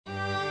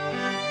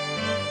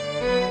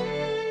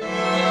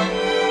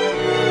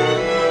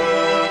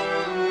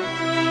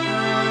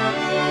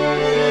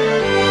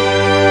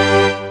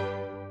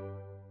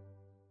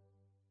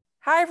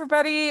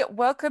everybody.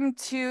 Welcome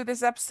to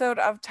this episode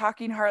of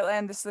Talking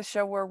Heartland. This is the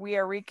show where we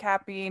are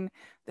recapping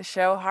the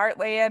show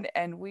Heartland,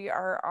 and we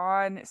are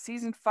on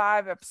season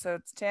 5,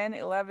 episodes 10,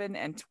 11,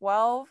 and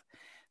 12.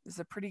 This is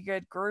a pretty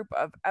good group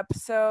of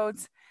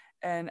episodes,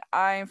 and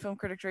I am film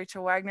critic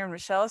Rachel Wagner, and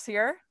Michelle is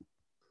here.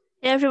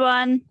 Hey,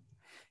 everyone.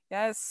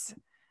 Yes.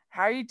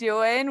 How are you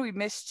doing? We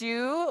missed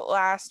you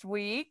last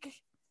week.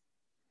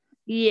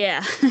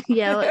 Yeah.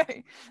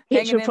 Like,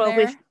 Hanging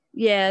in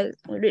there.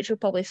 Rachel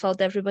probably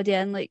filled everybody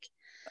in. Like,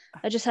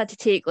 I just had to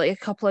take like a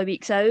couple of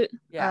weeks out.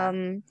 Yeah.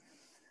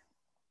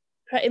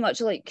 Pretty much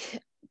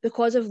like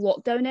because of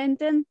lockdown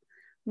ending,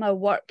 my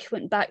work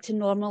went back to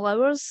normal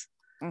hours.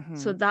 Mhm.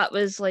 So that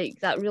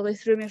really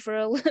threw me for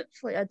a loop.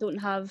 Like, I don't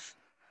have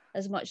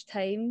as much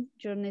time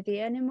during the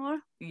day anymore.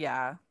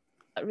 Yeah.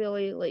 It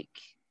really like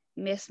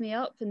messed me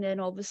up. And then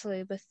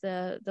obviously with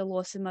the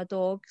loss of my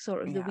dog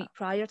sort of the week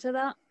prior to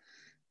that.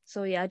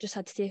 So yeah, I just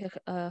had to take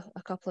a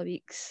couple of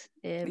weeks.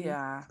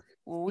 Yeah.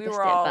 Well, take a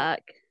step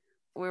back.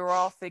 We were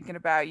all thinking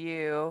about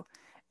you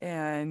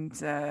and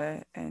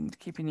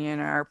keeping you in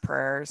our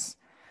prayers.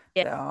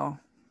 Yeah.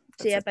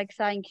 So a big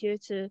thank you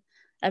to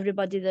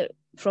everybody that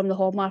from the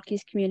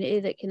Hallmarkies community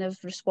that kind of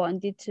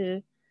responded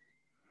to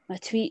my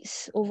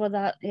tweets over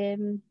that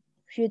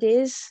few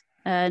days,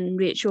 and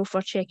Rachel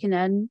for checking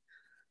in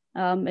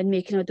and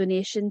making a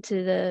donation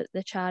to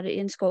the charity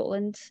in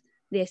Scotland,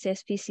 the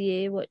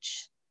SSPCA,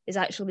 which is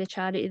actually the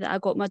charity that I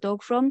got my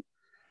dog from.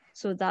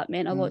 So that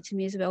meant a lot to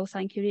me as well.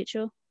 Thank you,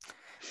 Rachel.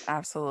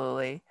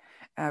 Absolutely.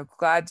 I'm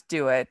glad to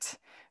do it.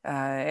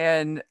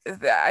 And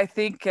I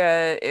think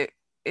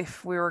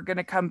if we were going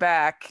to come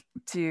back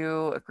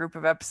to a group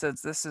of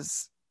episodes, this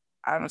is,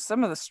 I don't know,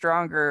 some of the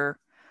stronger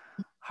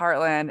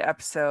Heartland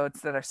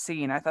episodes that I've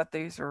seen. I thought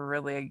these were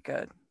really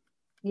good.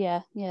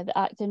 Yeah, the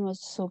acting was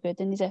so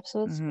good in these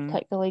episodes,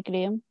 particularly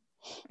Graham.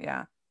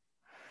 Yeah.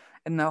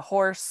 And the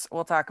horse,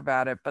 we'll talk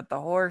about it, but the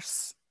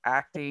horse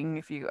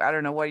acting, I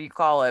don't know what you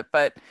call it,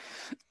 but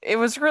it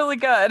was really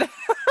good.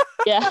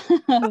 Yeah,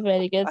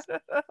 very good.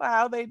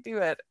 How they do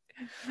it.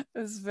 It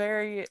was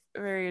very,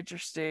 very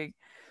interesting.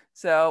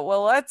 So,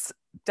 well, let's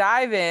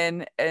dive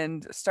in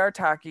and start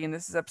talking.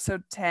 This is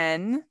episode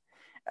 10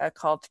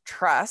 called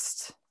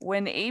Trust.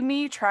 When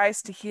Amy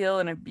tries to heal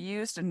an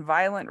abused and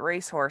violent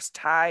racehorse,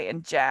 Ty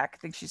and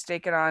Jack think she's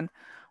taken on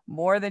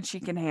more than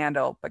she can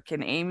handle, but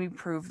can Amy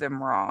prove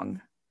them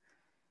wrong?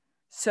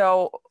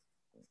 So,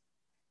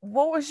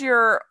 what was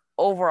your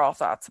overall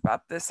thoughts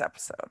about this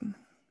episode?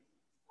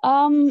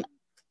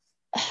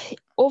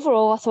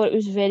 Overall, I thought it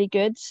was very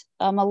good.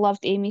 I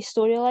loved Amy's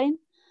storyline.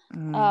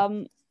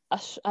 I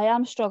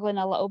am struggling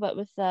a little bit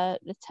with the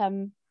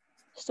Tim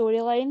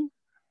storyline.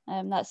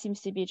 That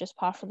seems to be just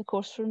par for the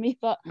course for me.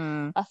 But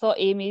I thought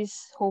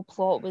Amy's whole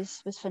plot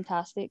was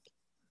fantastic.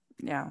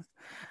 Yeah,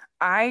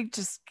 I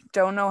just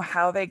don't know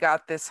how they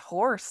got this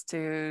horse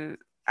to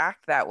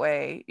act that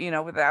way,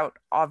 without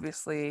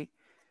obviously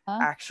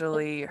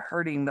actually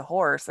hurting the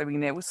horse. I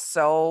mean, it was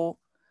so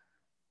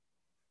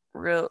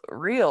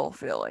real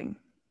feeling.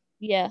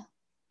 Yeah.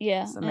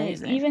 It's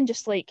amazing. Even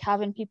just like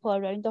having people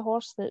around the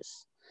horse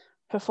that's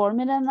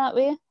performing in that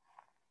way.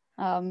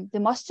 They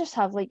must just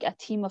have like a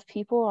team of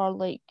people or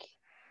like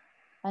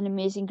an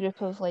amazing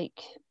group of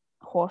like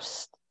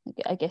horse,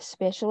 I guess,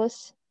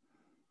 specialists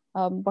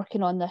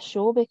working on this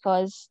show,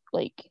 because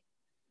like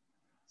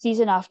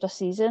season after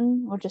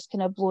season we're just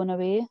kind of blown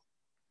away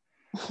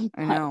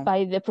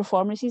by the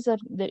performances that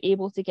they're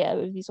able to get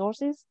out of these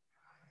horses.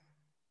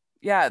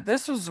 Yeah,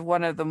 this was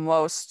one of the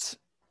most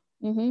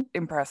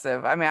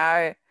impressive. I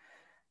mean,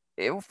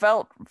 it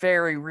felt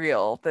very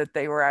real that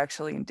they were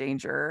actually in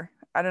danger.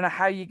 I don't know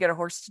how you get a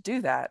horse to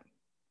do that.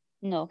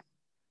 No,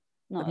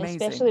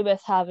 especially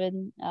with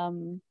having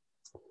Amber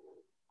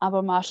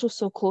Marshall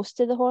so close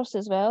to the horse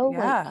as well.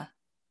 Yeah, like,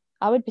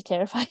 I would be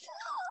terrified.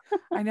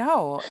 I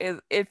know.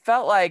 It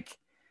felt like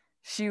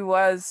she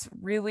was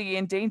really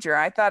in danger.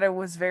 I thought it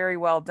was very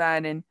well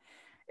done, and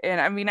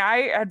I mean,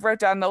 I had wrote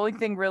down the only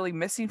thing really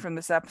missing from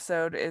this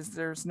episode is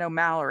there's no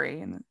Mallory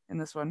in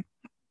this one.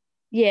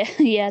 Yeah,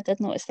 I did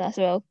notice that as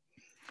well.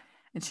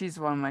 And she's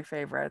one of my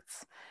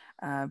favorites.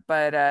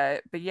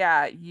 But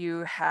yeah, you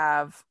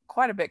have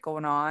quite a bit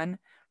going on.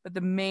 But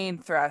the main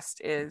thrust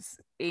is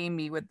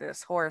Amy with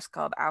this horse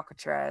called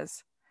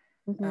Alcatraz.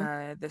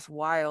 This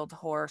wild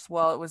horse.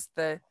 Well, it was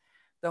the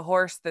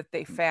horse that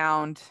they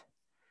found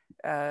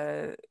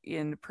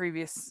in the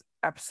previous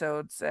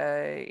episodes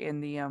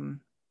in the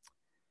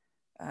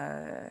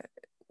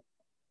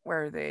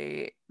where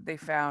they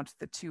found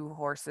the two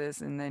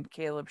horses, and then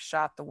Caleb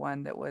shot the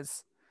one that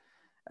was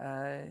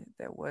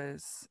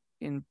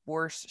in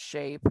worse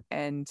shape,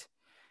 and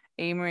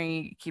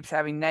Amy keeps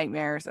having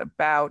nightmares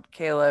about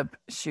Caleb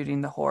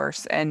shooting the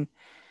horse, and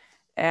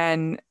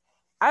I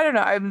don't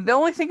know. The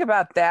only thing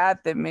about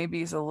that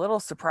maybe is a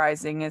little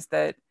surprising is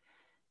that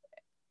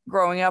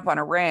growing up on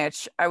a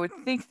ranch, I would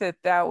think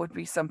that would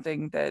be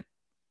something that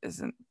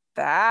isn't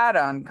that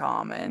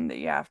uncommon, that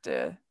you have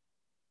to.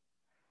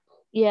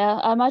 Yeah,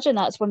 I imagine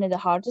that's one of the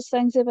hardest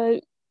things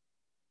about,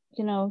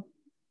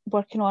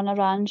 working on a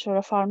ranch or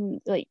a farm.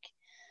 Like,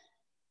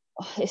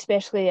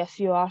 especially if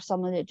you are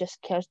someone that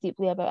just cares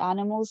deeply about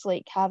animals,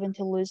 like having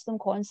to lose them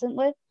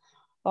constantly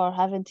or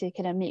having to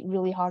kind of make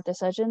really hard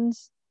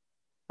decisions.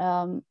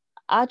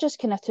 I just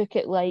kind of took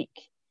it like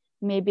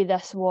maybe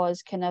this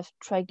was kind of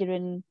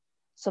triggering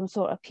some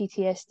sort of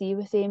PTSD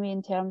with Amy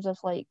in terms of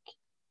like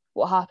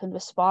what happened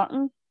with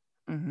Spartan.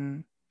 Mm-hmm.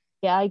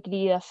 Yeah, I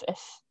agree. If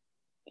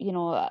you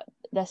know,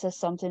 this is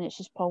something that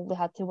she's probably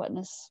had to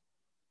witness.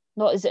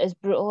 Not as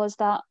brutal as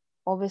that,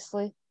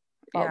 obviously,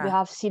 but we Yeah.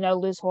 have seen her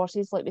lose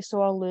horses. Like we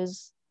saw her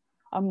lose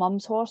our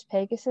mum's horse,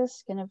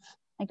 Pegasus. Kind of, I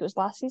think it was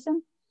last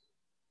season.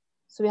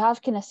 So we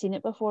have kind of seen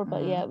it before,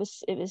 but Mm-hmm. yeah,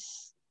 it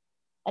was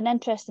an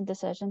interesting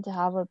decision to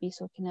have her be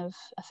so kind of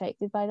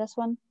affected by this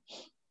one.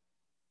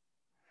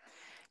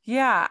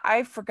 Yeah,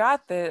 I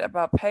forgot that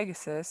about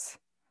Pegasus,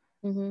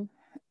 Mm-hmm.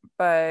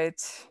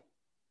 but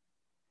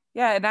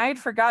yeah, and I had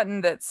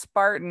forgotten that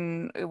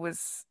Spartan it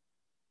was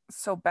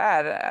so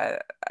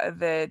bad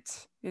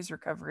that his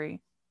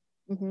recovery.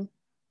 Mm-hmm.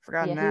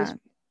 Forgotten Yeah, he was. that.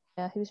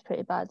 Yeah, he was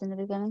pretty bad in the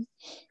beginning.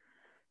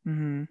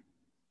 Hmm.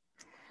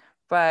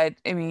 But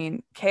I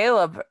mean,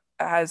 Caleb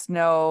has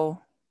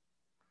no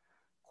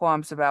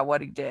qualms about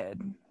what he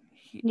did.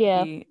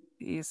 Yeah.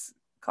 He's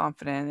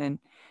confident, and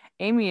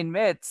Amy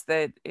admits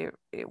that it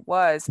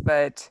was,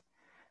 but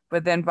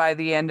then by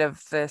the end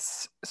of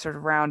this sort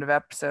of round of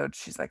episodes,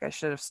 she's like, I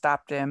should have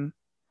stopped him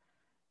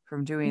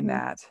from doing Mm-hmm.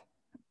 that.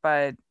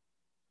 But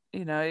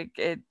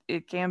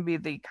it can be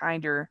the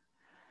kinder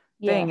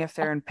thing Yeah. if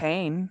they're in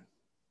pain.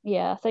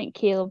 Yeah, I think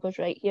Caleb was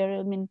right here.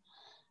 I mean,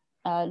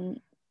 and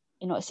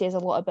it says a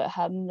lot about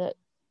him that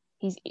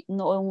he's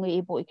not only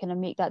able to kind of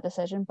make that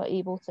decision, but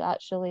able to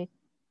actually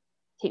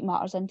take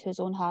matters into his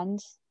own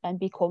hands and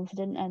be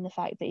confident in the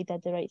fact that he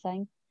did the right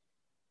thing.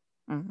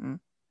 Hmm.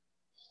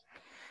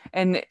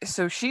 And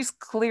so she's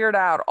cleared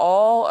out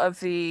all of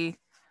the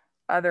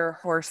other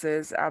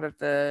horses out of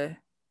the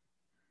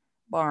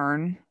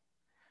barn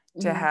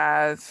to Mm-hmm.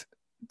 have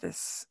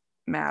this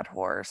mad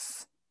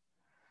horse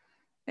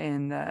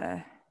in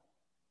the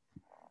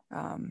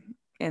um,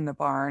 in the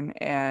barn,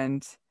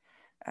 and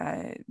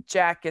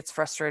Jack gets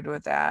frustrated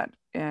with that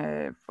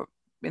in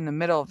the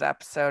middle of the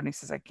episode, and he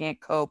says, "I can't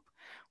cope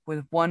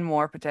with one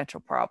more potential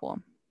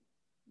problem."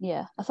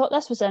 Yeah, I thought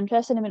this was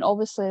interesting. I mean,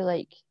 obviously,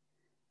 like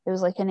there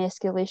was like an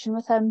escalation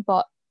with him,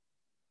 but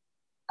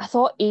I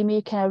thought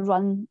Amy kind of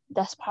run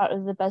this part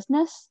of the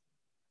business.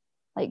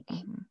 Like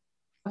Hmm.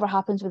 whatever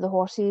happens with the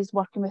horses,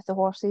 working with the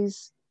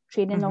horses,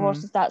 training the Hmm.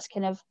 horses, that's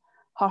kind of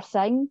her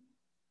thing.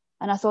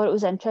 And I thought it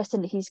was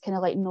interesting that he's kind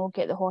of like, no,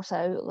 get the horse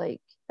out.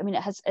 Like, I mean,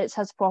 it's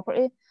his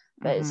property,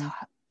 but Hmm.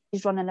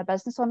 he's running a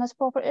business on his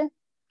property,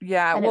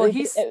 Yeah, and well,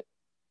 he's it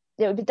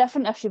would be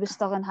different if she was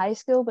still in high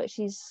school, but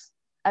she's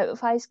out of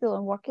high school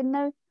and working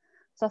now.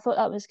 So I thought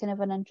that was kind of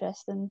an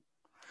interesting.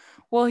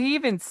 well, he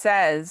even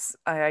says,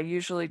 I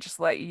usually just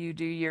let you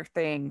do your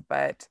thing,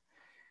 but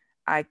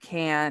I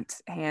can't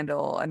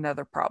handle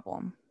another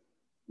problem.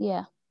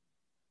 Yeah,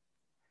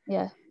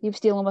 yeah, he was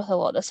dealing with a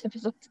lot this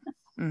episode.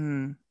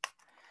 Hmm.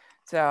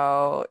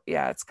 So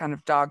yeah, it's kind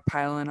of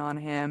dogpiling on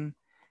him.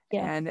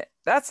 Yeah. And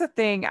that's the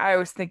thing I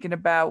was thinking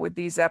about with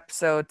these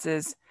episodes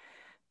is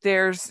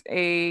there's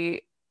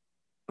a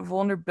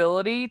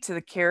vulnerability to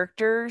the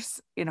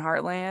characters in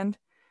Heartland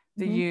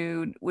that Hmm.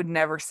 you would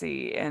never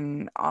see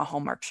in a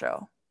Hallmark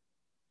show.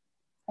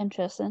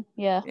 Interesting.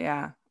 Yeah.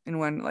 Yeah. In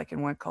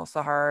One Calls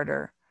the Heart,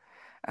 or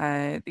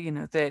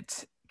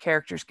that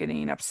characters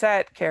getting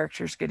upset,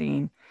 characters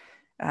getting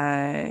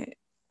uh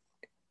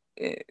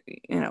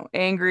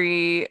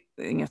angry,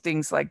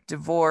 things like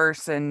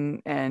divorce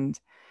and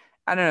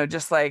I don't know,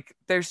 just like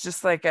there's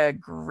just like a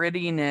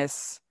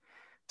grittiness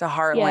to Yeah,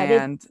 they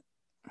Heartland.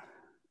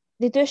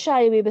 they do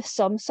shy away with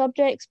some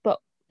subjects, but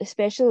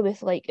especially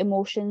with like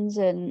emotions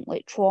and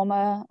like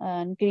trauma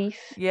and grief,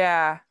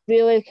 Yeah,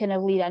 really kind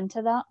of lead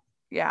into that.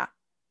 yeah,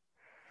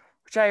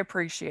 which I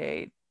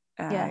appreciate.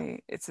 Yeah.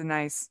 It's a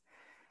nice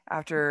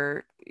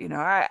after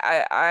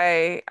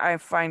I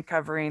find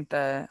covering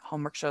the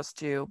homework shows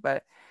too,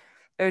 but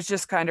it was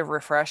just kind of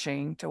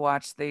refreshing to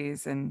watch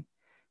these and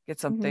get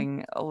Hmm.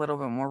 something a little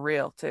bit more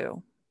real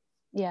too.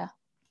 Yeah.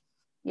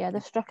 Yeah,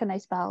 they've struck a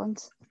nice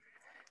balance.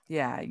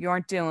 Yeah, you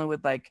aren't dealing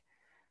with like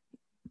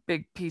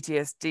big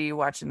PTSD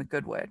watching The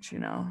Good Witch,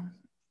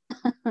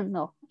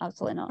 No,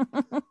 absolutely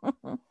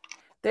not.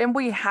 Then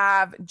we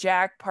have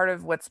Jack. Part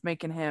of what's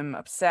making him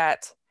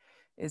upset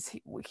is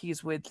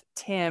he's with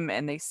Tim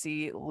and they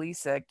see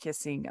Lisa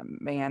kissing a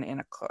man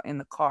in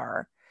the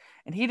car,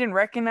 and he didn't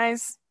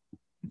recognize,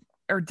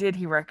 or did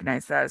he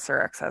recognize that as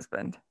her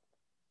ex-husband?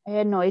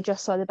 No, he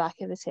just saw the back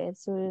of his head,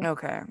 so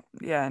Okay,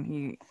 yeah, and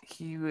he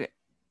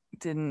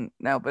didn't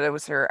know, but it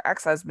was her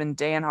ex-husband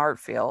Dan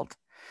Hartfield,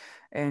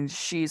 and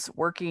she's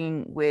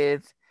working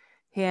with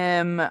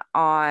him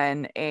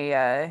on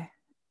a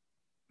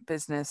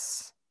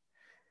business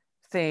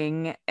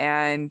thing,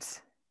 and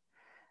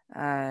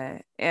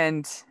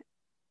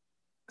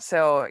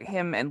so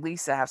him and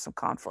Lisa have some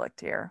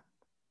conflict here.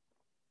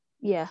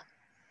 yeah.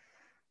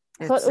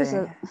 I thought It's it was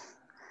a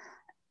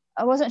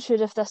I wasn't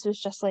sure if this was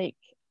just like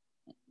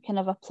kind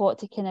of a plot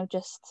to kind of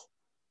just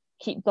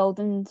keep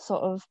building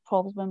sort of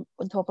problem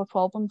on top of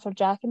problem for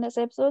Jack in this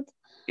episode.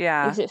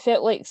 Yeah. Because it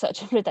felt like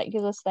such a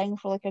ridiculous thing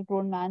for like a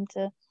grown man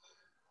to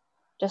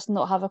just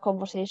not have a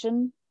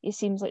conversation. He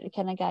seems like the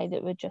kind of guy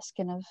that would just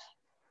kind of,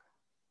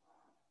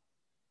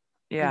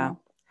 Yeah. you know.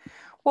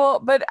 Well,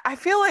 but I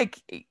feel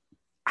like,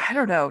 I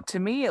don't know, to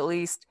me at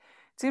least,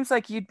 it seems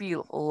like you'd be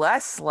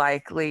less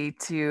likely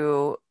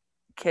to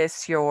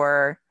kiss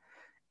your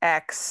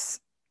ex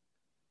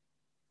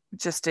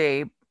just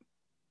I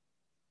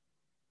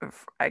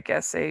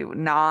guess a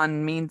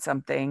non mean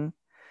something.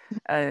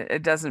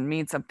 It doesn't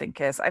mean something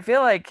kiss. I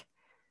feel like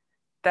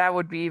that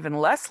would be even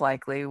less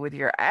likely with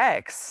your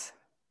ex.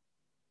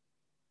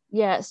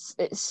 Yes,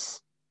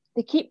 it's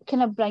they keep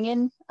kind of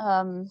bringing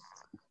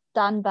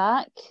Dan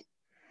back,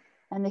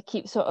 and they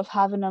keep sort of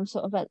having him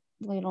sort of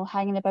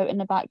hanging about in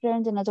the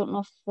background, and I don't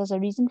know if there's a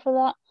reason for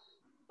that,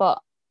 but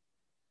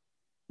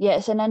yeah,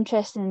 it's an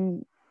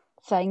interesting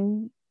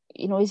thing.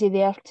 Is he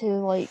there to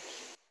like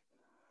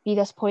be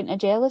this point of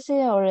jealousy,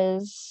 or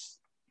is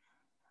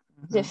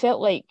it felt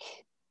like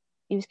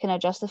he was kind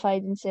of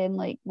justified in saying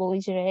like, well,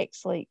 he's your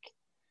ex, like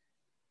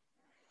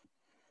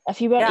if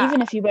you weren't,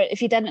 even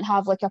if you didn't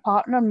have like a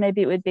partner,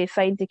 maybe it would be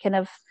fine to kind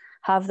of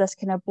have this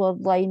kind of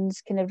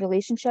bloodlines kind of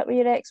relationship with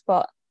your ex,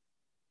 but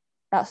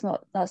that's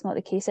not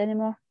the case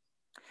anymore.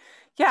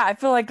 Yeah, I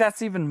feel like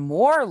that's even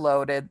more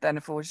loaded than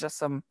if it was just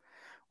some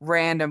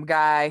random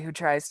guy who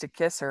tries to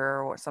kiss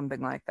her or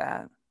something like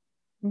that.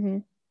 Mm-hmm.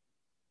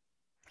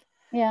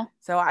 Yeah.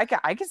 So I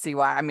can see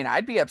why. I mean,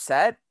 I'd be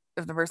upset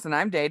if the person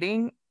I'm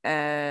dating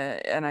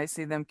and I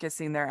see them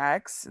kissing their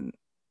ex. And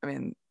I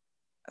mean,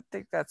 I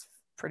think that's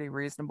pretty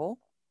reasonable.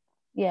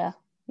 Yeah.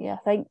 I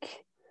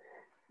think,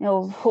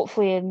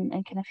 hopefully in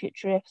kind of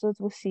future episodes,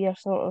 we'll see her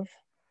sort of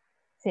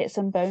set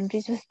some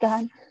boundaries with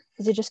Dan,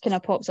 because he just kind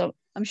of pops up.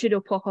 I'm sure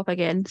he'll pop up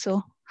again.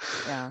 So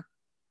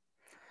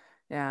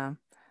yeah.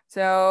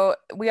 So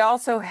we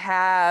also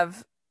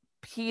have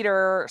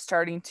Peter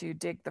starting to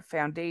dig the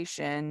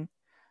foundation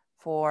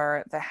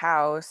for the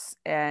house,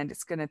 and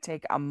it's going to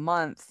take a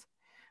month,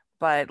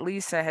 but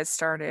Lisa has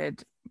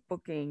started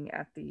booking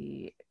at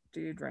the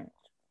Dude Ranch.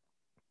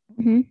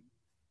 Mm-hmm.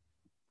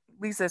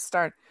 Lisa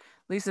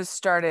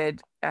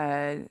started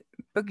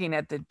booking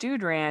at the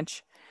Dude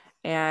Ranch,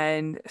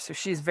 and so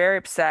she's very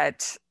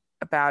upset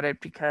about it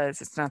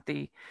because it's not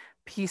the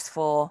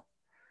peaceful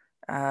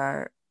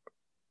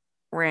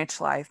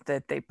ranch life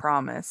that they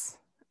promise,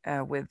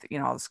 with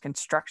all this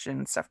construction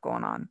and stuff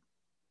going on.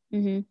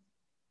 Mm-hmm.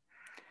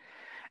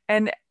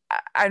 And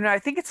I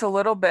think it's a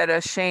little bit a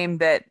shame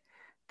that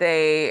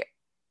they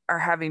are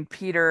having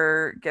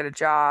Peter get a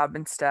job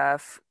and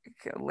stuff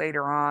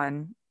later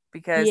on,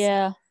 because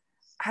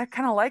I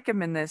kind of like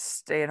him in this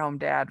stay-at-home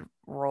dad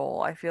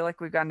role. I feel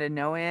like we've gotten to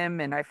know him,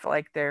 and I feel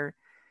like they're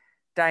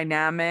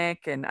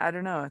dynamic, and I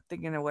don't know, I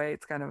think in a way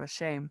it's kind of a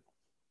shame.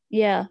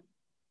 Yeah.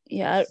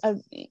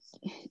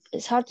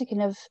 It's hard to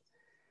kind of,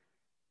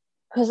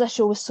 because this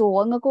show was so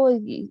long ago,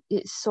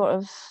 it sort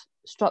of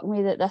struck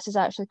me that this is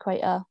actually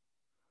quite a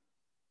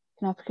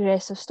kind of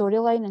progressive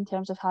storyline in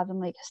terms of having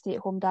like a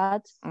stay-at-home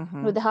dad.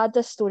 Mm-hmm. They had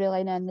this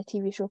storyline in the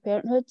TV show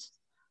Parenthood,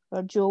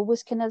 where Joe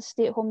was kind of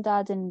stay-at-home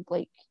dad, and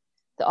like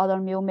the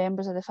other male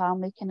members of the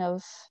family kind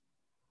of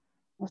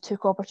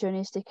took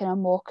opportunities to kind of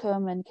mock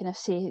him and kind of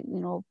say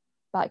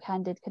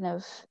backhanded kind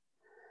of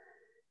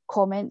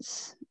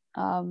comments,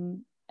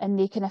 and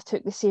they kind of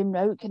took the same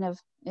route kind of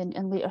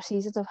in later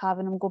seasons of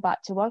having him go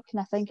back to work.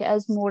 And I think it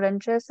is more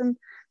interesting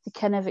to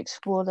kind of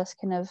explore this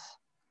kind of,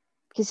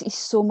 because he's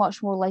so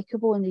much more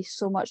likable and he's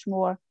so much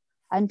more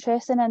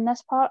interesting in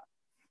this part.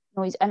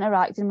 He's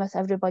interacting with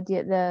everybody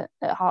at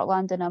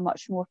Heartland in a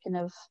much more kind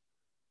of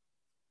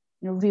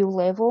real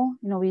level.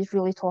 He's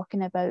really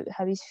talking about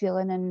how he's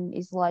feeling in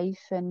his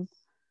life, and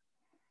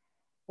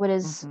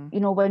whereas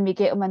when we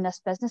get him in this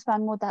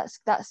businessman mode,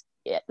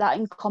 that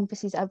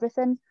encompasses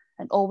everything,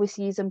 and always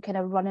sees him kind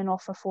of running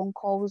off for phone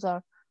calls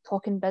or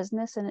talking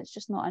business, and it's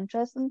just not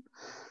interesting.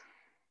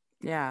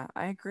 Yeah,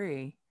 I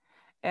agree.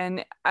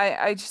 And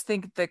I just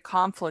think the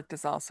conflict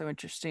is also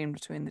interesting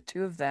between the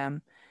two of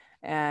them,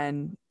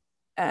 and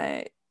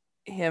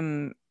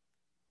him,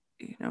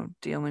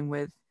 dealing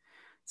with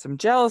some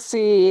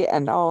jealousy,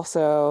 and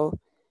also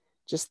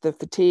just the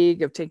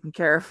fatigue of taking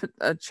care of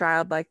a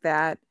child like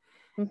that.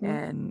 Mm-hmm.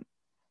 And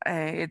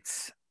I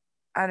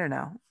don't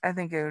know. I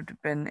think it would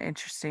have been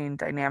interesting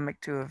dynamic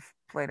to have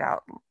played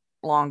out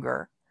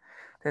longer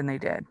than they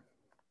did.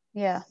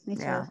 Yeah, me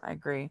too. Yeah, I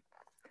agree.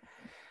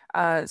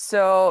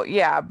 So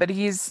yeah, but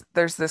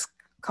there's this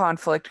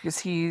conflict because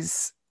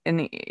he's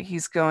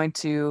going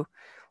to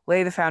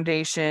lay the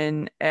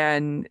foundation,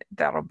 and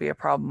that'll be a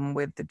problem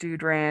with the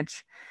Dude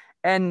Ranch.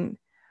 And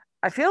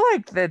I feel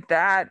like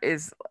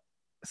it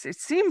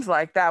seems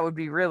like that would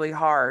be really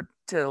hard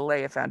to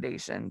lay a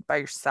foundation by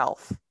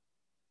yourself.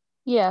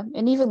 Yeah,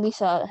 and even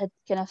Lisa had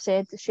kind of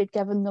said that she'd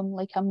given them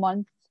like a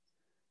month.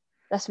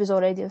 This is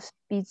already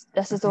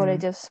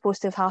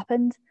supposed to have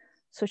happened,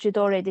 so she'd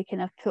already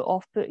kind of put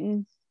off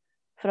booking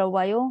for a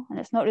while. And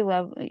it's not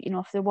really,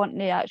 if they want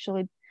to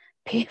actually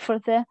pay for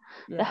the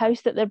Yeah.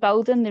 house that they're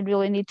building. They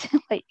really need to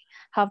like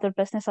have their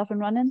business up and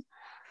running.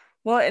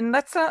 Well, and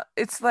that's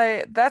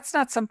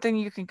not something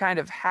you can kind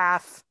of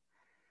half,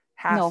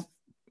 No,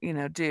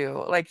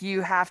 do. Like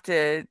you have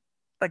to,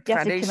 like you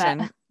have to commit.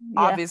 foundation,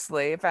 Yeah.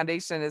 obviously,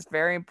 foundation is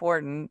very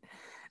important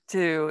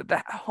to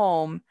the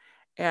home.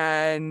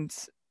 And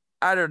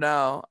I don't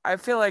know. I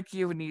feel like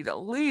you would need at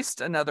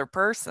least another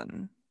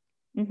person.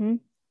 hmm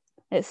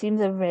It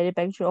seems a very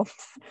big job.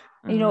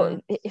 Hmm.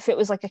 If it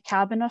was like a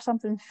cabin or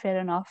something, fair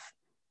enough.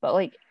 But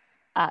like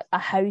a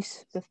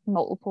house with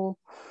multiple,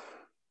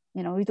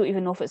 we don't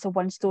even know if it's a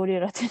 1 story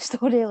or a 2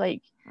 story.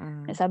 Like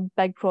Hmm. it's a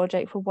big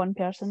project for one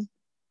person.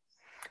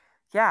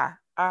 Yeah,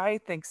 I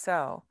think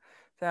so.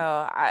 So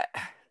I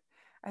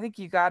think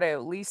you got to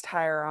at least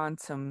hire on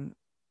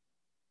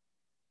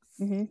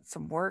hmm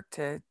some work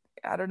to,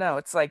 I don't know.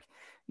 It's like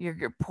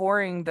you're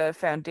pouring the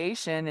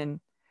foundation, and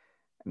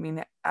I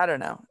mean, I don't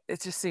know.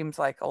 It just seems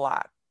like a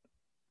lot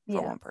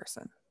for Yeah. one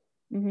person.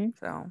 hmm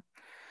So,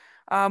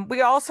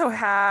 we also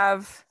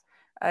have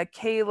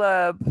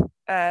Caleb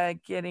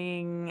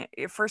getting,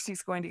 at first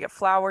he's going to get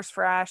flowers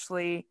for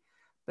Ashley,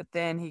 but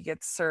then he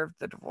gets served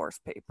the divorce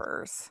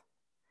papers.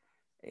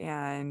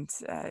 And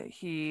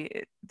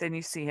then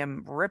you see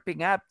him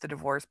ripping up the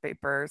divorce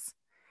papers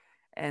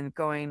and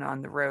going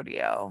on the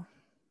rodeo.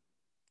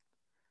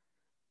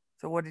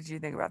 So, what did you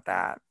think about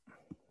that?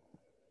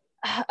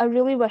 I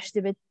really wish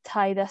they would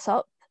tie this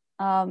up.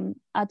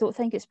 I don't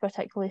think it's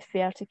particularly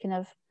fair to kind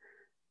of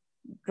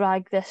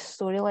drag this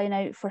storyline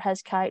out for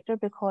his character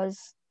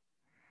because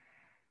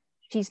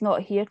she's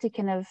not here to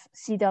kind of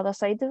see the other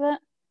side of it.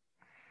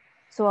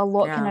 So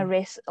Yeah.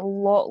 a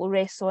lot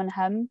rests on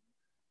him,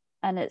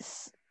 and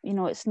it's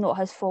not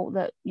his fault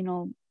that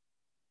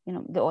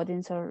the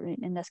audience, or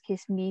in this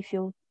case me,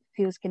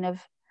 feels kind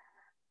of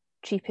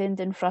cheapened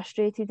and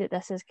frustrated that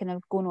this is kind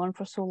of going on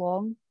for so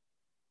long.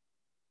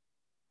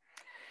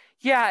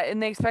 Yeah,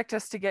 and they expect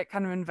us to get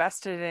kind of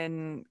invested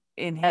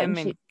in And him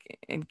and she,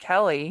 in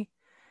Kelly,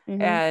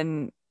 mm-hmm,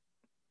 and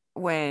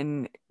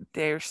when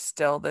there's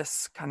still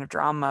this kind of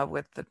drama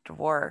with the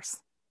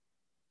divorce,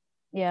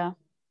 yeah,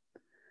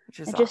 which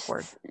is and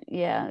awkward. just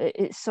yeah,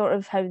 it's sort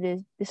of how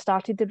they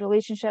started the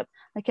relationship.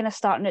 Like kind of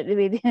starting it the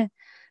way they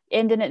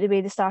ending it the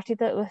way they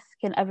started it, with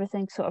kind of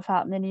everything sort of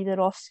happening either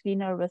off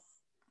screen or with,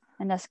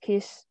 in this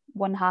case,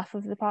 one half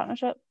of the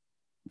partnership.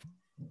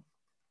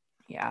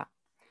 Yeah.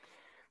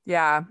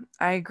 Yeah,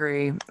 I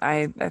agree.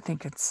 I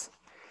think it's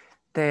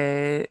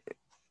the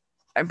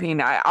I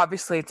mean,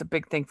 obviously it's a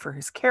big thing for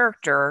his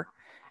character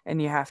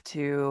and you have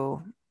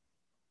to,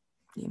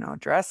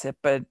 address it,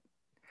 but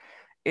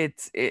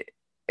it's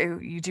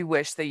you do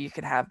wish that you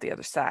could have the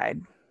other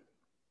side.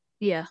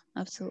 Yeah,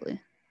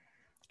 absolutely.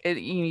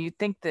 You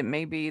think that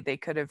maybe they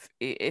could have,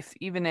 if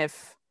even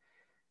if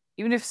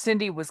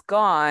Cindy was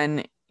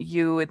gone,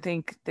 you would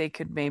think they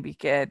could maybe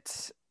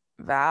get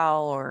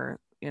Val or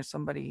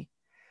somebody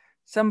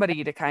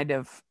to kind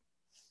of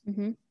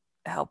hmm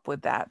help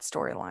with that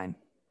storyline.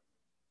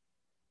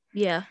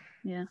 Yeah,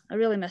 yeah. I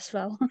really miss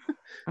Val.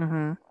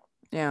 Mm-hmm.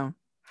 Yeah.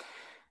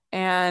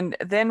 And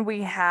then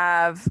we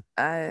have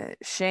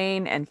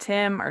Shane and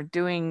Tim are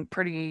doing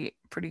pretty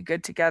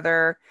good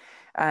together.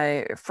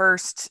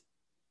 First,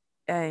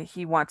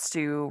 he wants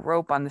to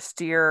rope on the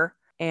steer,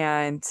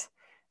 and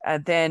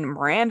then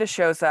Miranda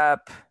shows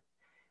up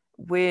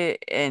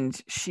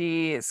and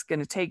she is going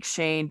to take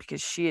Shane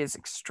because she is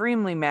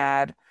extremely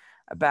mad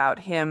about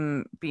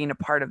him being a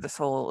part of this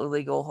whole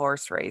illegal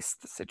horse race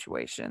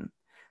situation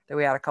that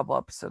we had a couple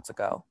episodes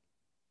ago.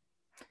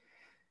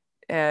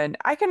 And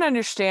I can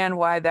understand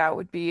why that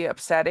would be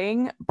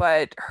upsetting,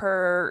 but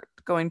her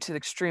going to the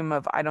extreme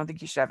of I don't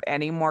think you should have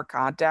any more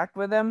contact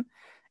with him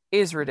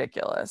is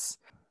ridiculous.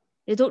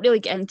 They don't really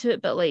get into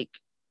it, but like,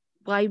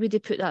 why would they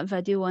put that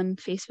video on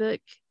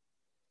Facebook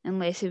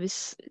unless it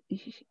was,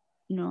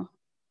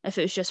 if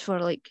it was just for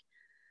like,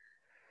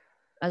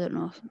 I don't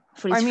know,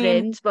 for I his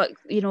mean, friends, but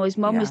his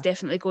mum was yeah.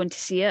 definitely going to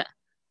see it.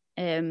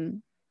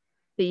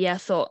 But yeah,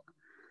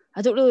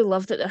 I don't really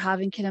love that they're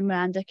having kind of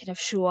Miranda kind of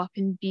show up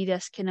and be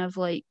this kind of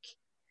like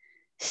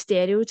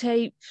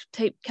stereotype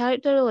type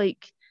character.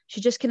 Like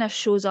she just kind of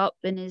shows up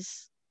and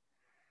is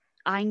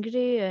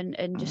angry and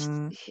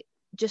Mhm.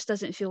 just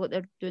doesn't feel like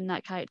they're doing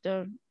that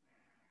character,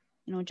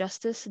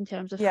 justice in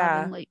terms of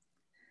having Yeah. like,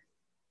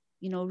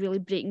 really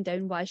breaking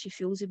down why she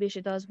feels the way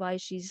she does, why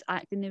she's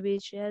acting the way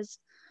she is.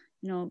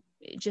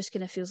 It just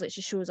kind of feels like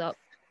she shows up,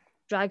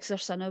 drags her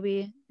son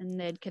away, and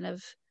then kind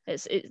of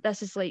this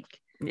is like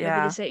maybe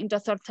the Yeah. second or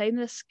third time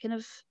this kind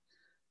of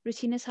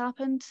routine has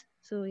happened.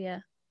 So yeah.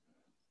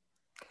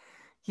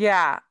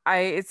 Yeah.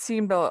 It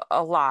seemed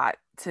a lot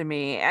to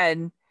me.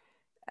 And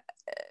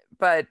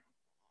but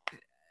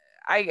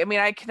I mean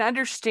I can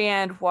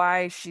understand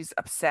why she's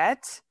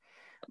upset,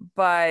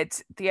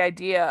 but the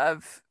idea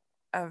of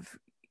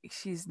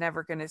she's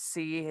never going to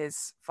see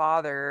his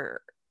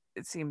father,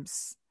 it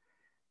seems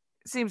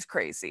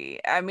crazy.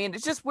 I mean,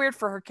 it's just weird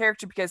for her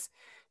character because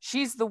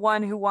she's the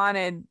one who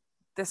wanted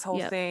this whole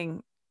Yeah.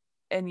 thing,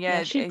 and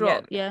Yeah. yet, and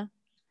yet,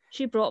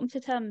 She brought him to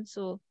Tim.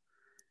 So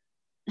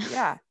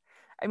Yeah.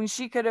 I mean,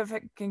 she could have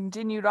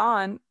continued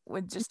on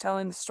with just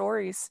telling the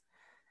stories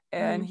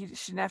and he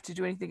shouldn't have to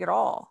do anything at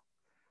all.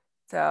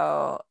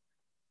 So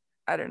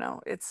I don't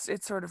know. It's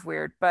sort of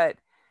weird, but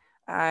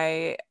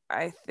I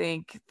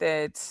think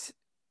that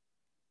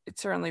it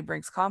certainly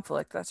brings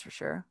conflict, that's for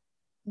sure.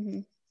 Mm-hmm.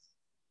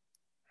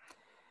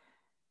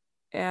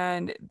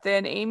 And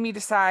then Amy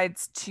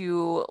decides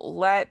to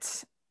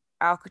let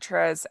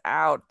Alcatraz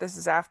out. This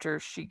is after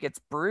she gets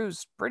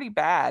bruised pretty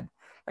bad,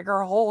 like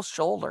her whole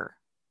shoulder.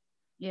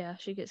 Yeah,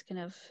 she gets kind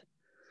of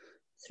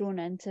thrown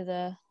into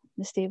the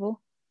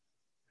stable.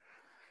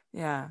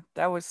 Yeah,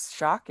 that was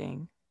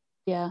shocking.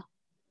 Yeah.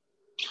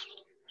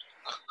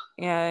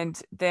 And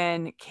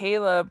then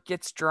Caleb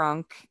gets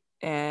drunk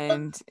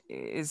and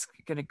is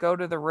going to go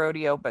to the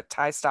rodeo, but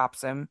Ty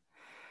stops him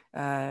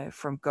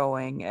from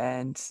going.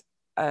 And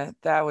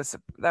that was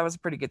a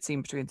pretty good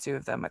scene between the two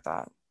of them, I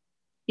thought.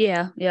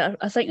 Yeah, yeah.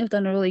 I think they've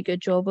done a really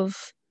good job of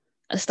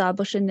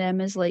establishing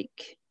them as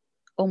like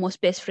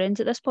almost best friends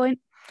at this point.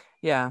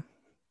 Yeah.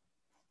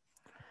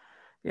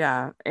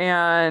 Yeah.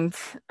 And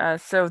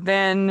so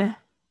then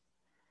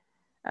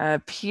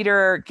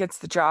Peter gets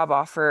the job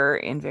offer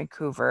in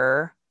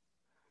Vancouver.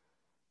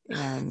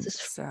 And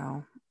Just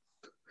so,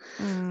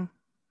 mm.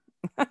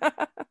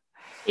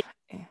 he's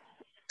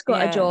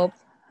got a Yeah. job,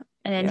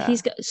 and then Yeah.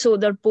 he's got. So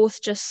they're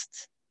both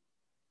just.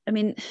 I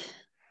mean,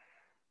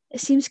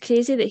 it seems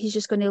crazy that he's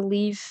just going to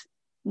leave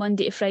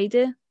Monday to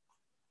Friday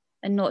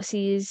and not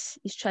see his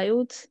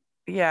child.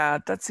 Yeah.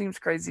 That seems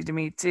crazy to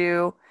me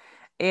too.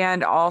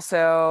 And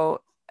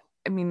also,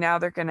 I mean, now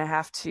they're going to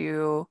have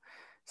to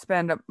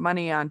spend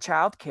money on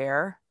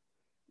childcare.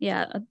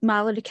 Yeah,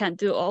 Mallory can't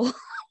do it all.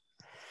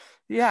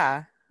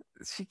 Yeah.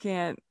 She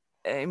can't,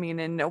 I mean,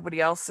 and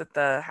nobody else at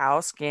the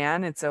house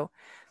can. And so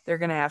they're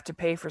going to have to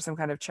pay for some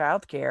kind of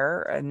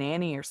childcare, a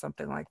nanny or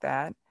something like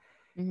that.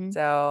 Mm-hmm.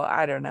 So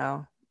I don't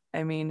know.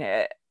 I mean,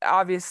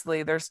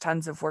 obviously there's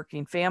tons of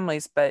working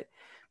families, but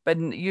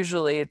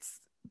usually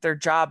it's their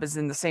job is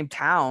in the same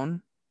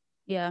town.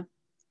 Yeah,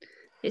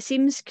 it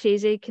seems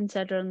crazy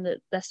considering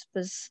that this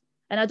was,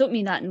 and I don't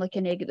mean that in like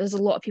a negative. There's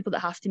a lot of people that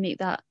have to make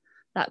that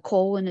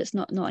call, and it's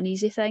not an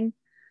easy thing.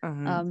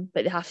 Hmm.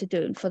 But they have to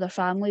do it for their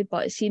family.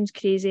 But it seems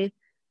crazy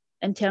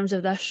in terms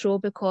of this show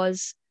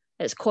because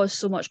it's caused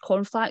so much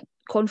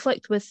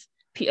conflict with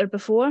Peter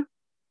before.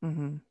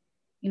 Hmm.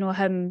 You know,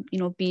 him,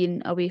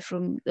 being away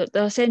from,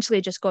 they're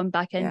essentially just gone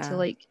back into Yeah.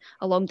 like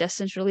a long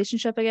distance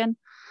relationship again.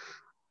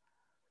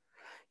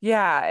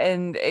 Yeah.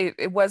 And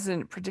it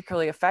wasn't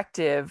particularly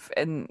effective.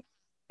 And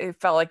it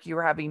felt like you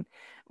were having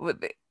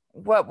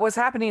what was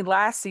happening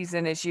last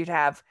season is you'd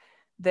have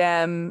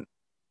them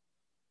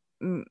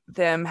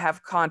them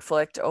have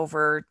conflict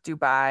over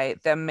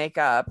Dubai, them make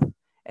up,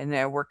 and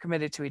then we're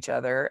committed to each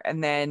other,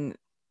 and then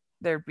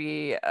there'd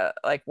be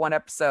like one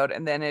episode,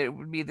 and then it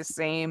would be the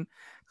same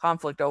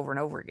conflict over and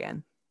over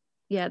again.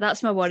 Yeah,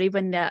 that's my worry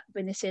when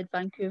they said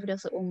Vancouver. I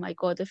was like, oh my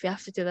god, if we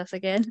have to do this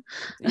again.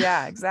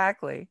 Yeah,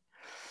 exactly.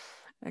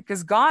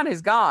 Because gone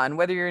is gone,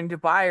 whether you're in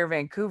Dubai or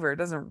Vancouver, it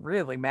doesn't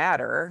really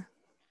matter,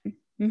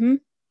 Mm-hmm.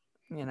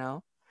 you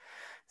know.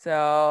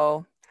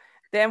 So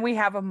then we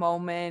have a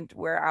moment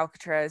where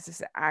Alcatraz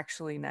is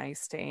actually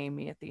nice to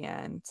Amy at the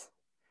end.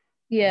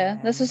 Yeah,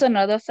 this was And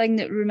another thing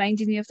that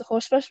reminded me of the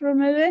Horse Whisperer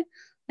movie.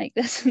 Like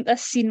this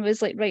scene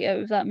was like right out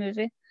of that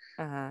movie.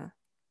 uh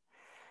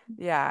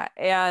yeah,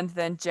 and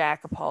then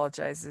Jack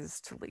apologizes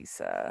to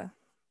Lisa.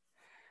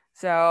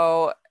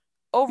 So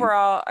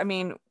overall, I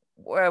mean,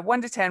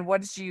 1 to 10, what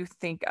did you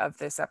think of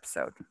this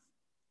episode?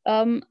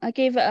 I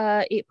gave it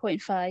a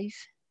 8.5.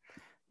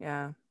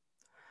 Yeah,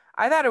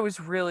 I thought it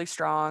was really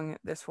strong.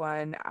 This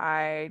one,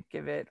 I'd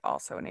give it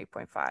also an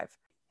 8.5.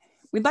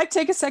 We'd like to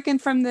take a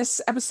second from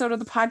this episode of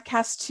the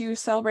podcast to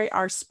celebrate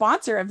our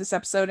sponsor of this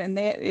episode, and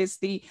that is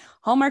the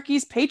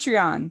Hallmarkies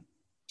Patreon.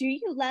 Do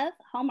you love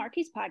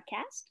Hallmarkies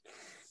podcast?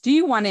 Do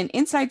you want an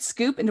inside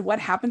scoop into what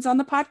happens on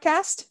the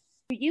podcast?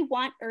 Do you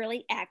want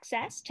early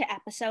access to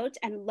episodes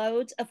and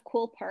loads of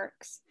cool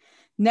perks?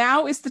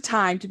 Now is the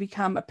time to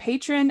become a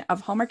patron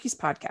of Hallmarkies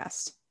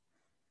podcast.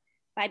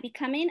 By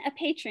becoming a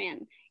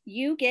patron,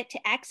 you get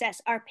to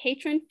access our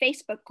patron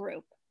Facebook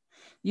group.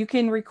 You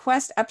can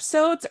request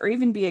episodes or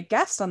even be a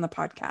guest on the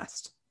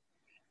podcast.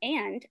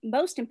 And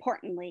most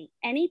importantly,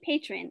 any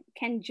patron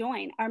can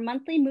join our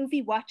monthly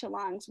movie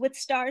watch-alongs with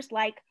stars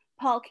like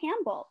Paul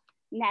Campbell,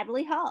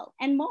 Natalie Hall,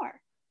 and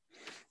more.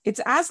 It's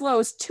as low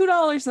as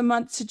 $2 a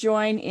month to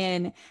join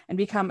in and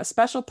become a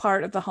special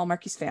part of the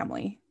Hallmarkies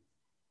family.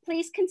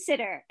 Please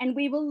consider, and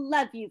we will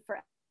love you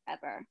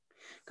forever.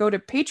 Go to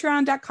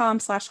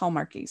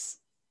patreon.com/Hallmarkies.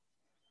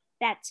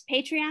 That's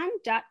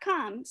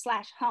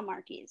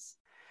patreon.com/Hallmarkies.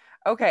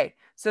 Okay,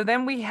 so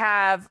then we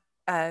have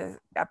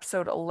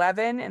episode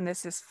 11, and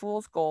this is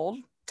Fool's Gold.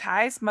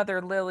 Ty's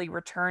mother, Lily,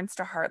 returns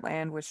to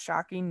Heartland with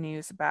shocking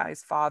news about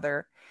his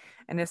father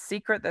and a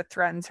secret that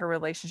threatens her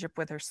relationship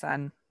with her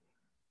son.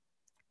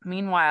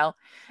 Meanwhile,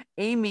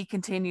 Amy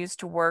continues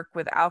to work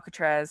with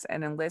Alcatraz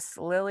and enlists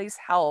Lily's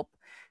help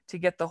to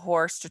get the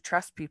horse to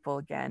trust people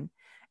again.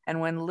 And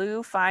when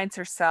Lou finds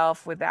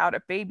herself without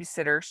a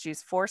babysitter,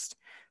 she's forced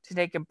to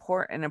take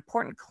an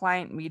important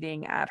client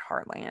meeting at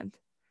Heartland.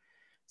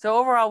 So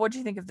overall, what do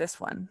you think of this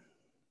one?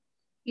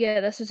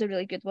 Yeah, this is a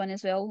really good one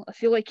as well. I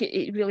feel like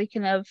it really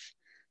kind of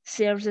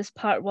serves as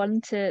part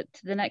one to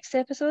the next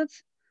episode,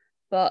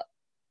 but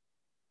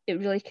it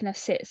really kind of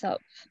sets up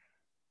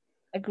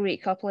a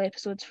great couple of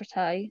episodes for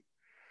Ty.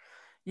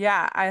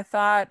 Yeah, I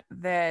thought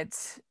that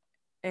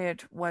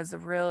it was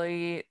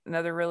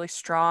another really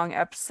strong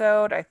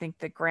episode. I think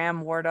that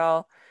Graham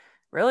Wardell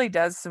really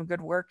does some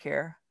good work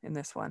here in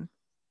this one.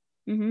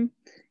 Mm-hmm.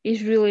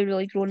 He's really,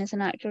 really grown as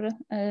an actor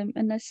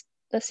in this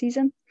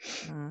season.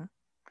 Mm-hmm.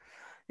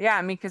 Yeah,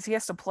 I mean, because he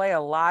has to play a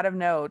lot of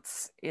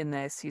notes in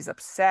this. He's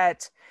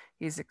upset,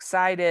 he's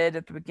excited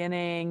at the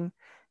beginning,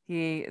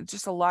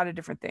 just a lot of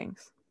different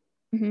things.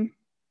 Mm-hmm.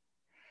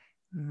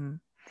 Mm-hmm.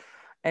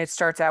 And it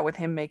starts out with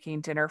him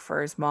making dinner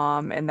for his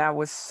mom, and that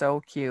was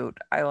so cute.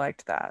 I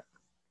liked that.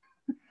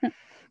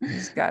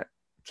 He's got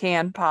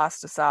canned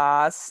pasta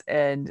sauce,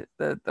 and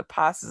the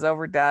pasta's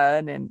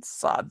overdone, and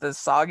the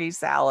soggy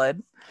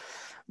salad,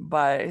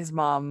 but his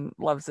mom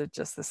loves it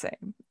just the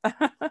same.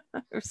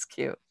 It was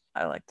cute.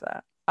 I liked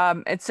that.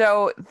 And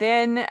so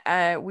then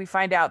we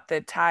find out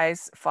that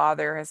Ty's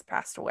father has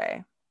passed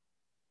away.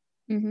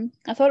 Mm-hmm.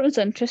 I thought it was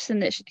interesting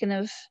that she kind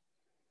of,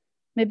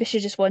 maybe she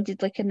just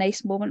wanted like a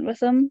nice moment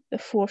with him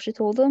before she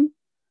told him.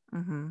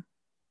 Mm-hmm.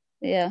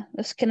 Yeah,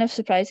 it's kind of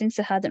surprising because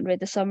I hadn't read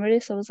the summary,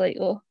 so I was like,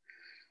 oh.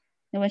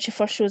 And when she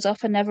first shows up,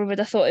 I never would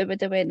have thought it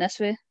would have went this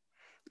way.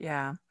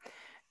 Yeah,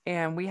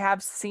 and we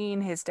have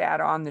seen his dad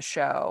on the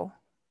show.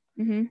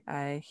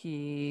 Mm-hmm.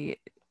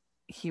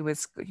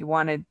 He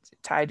wanted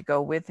Ty to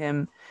go with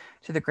him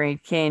to the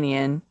Grand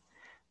Canyon,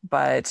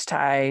 but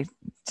Ty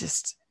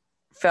just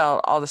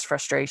felt all this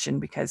frustration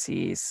because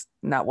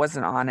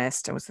wasn't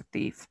honest and was a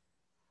thief.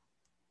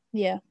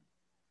 Yeah.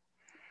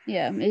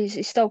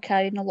 He's still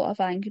carrying a lot of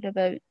anger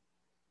about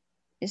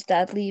his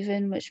dad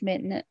leaving, which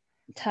meant that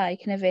Ty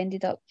kind of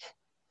ended up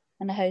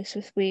in a house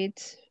with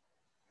Wade.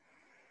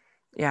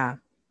 Yeah.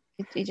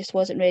 He just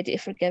wasn't ready to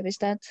forgive his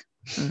dad.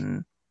 Mm-hmm.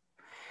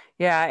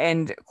 Yeah,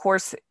 and of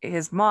course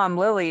his mom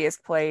Lily is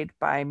played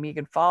by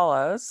Megan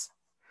Follows,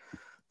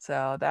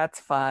 so that's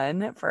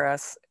fun for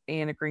us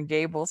Anne of Green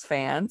Gables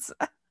fans.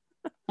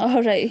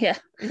 Oh right, yeah.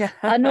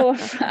 I know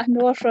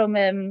her from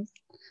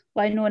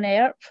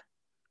Wynonna Earp.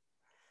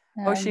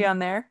 Oh, is she on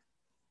there?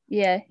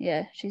 Yeah,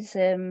 she's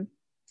a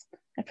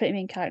pretty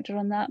main character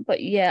on that.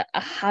 But yeah,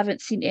 I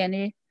haven't seen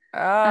any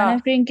Anne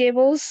of Green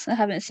Gables. I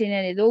haven't seen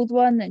any of the old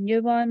one, the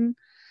new one.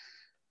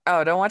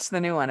 Oh, don't watch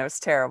the new one. It was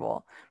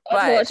terrible.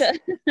 Watch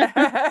it.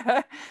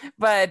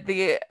 But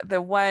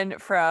the one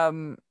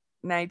from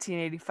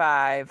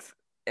 1985,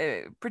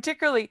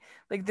 particularly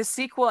like the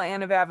sequel,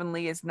 Anne of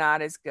Avonlea, is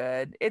not as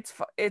good. It's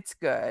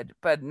good,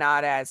 but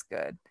not as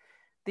good.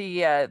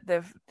 The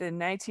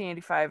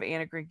 1985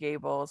 Anne of Green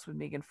Gables with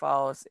Megan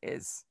Follows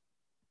is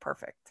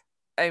perfect.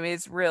 I mean,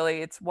 it's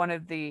one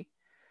of the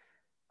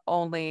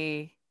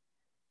only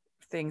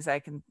things I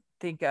can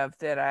think of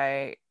that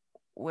I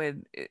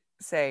would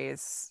say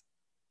is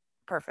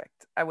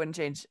perfect. I wouldn't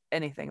change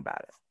anything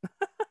about it.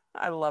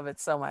 I love it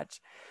so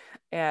much.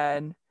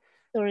 And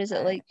or is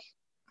it like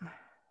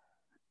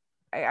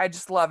I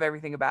just love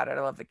everything about it.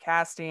 I love the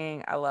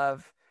casting. I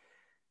love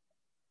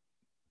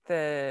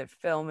the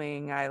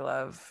filming. I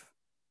love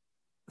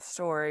the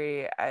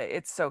story.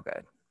 It's so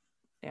good.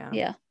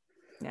 Yeah.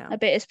 I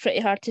bet it's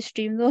pretty hard to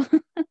stream though.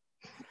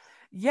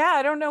 Yeah,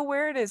 I don't know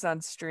where it is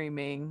on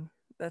streaming.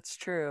 That's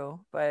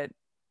true, but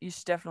you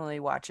should definitely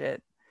watch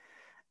it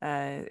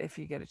if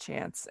you get a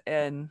chance.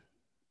 And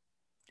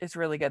it's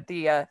really good.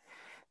 The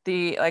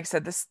like I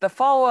said, the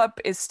follow up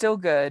is still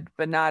good,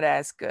 but not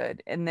as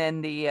good. And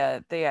then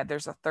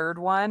there's a third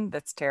one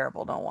that's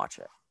terrible. Don't watch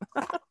it.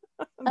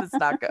 It's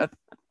not good.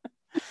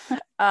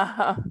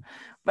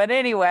 But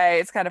anyway,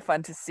 it's kind of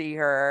fun to see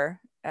her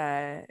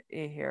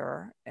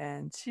here,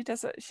 and she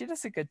does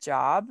a good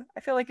job. I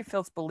feel like it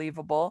feels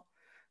believable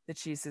that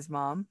she's his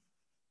mom.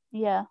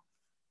 Yeah,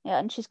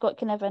 and she's got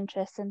kind of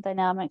interesting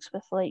dynamics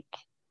with like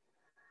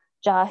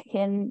Jack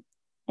and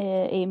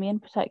Amy in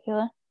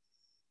particular.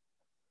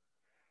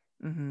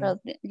 Mm-hmm.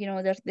 Well, they're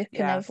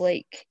kind of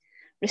like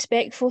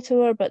respectful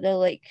to her, but they're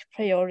like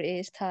priority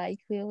is Ty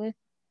clearly.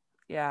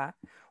 Yeah,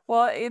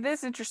 well, it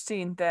is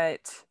interesting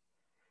that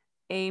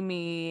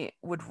Amy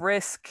would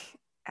risk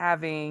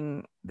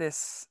having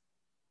Lily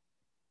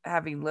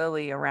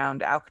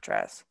around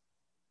Alcatraz.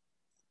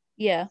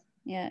 Yeah,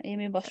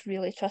 Amy must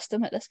really trust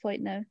him at this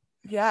point now.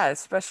 Yeah,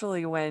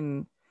 especially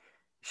when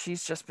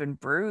she's just been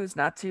bruised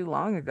not too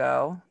long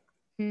ago.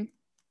 Mm.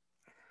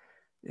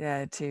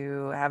 Yeah,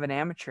 to have an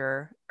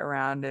amateur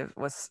around it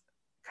was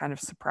kind of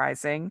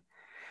surprising.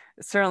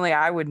 Certainly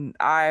I would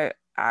not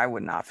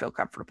feel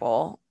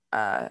comfortable.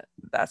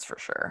 That's for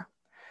sure.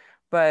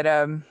 But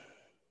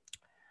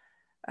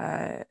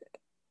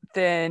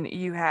then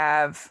you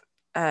have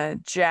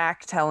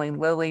Jack telling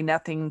Lily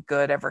nothing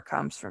good ever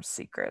comes from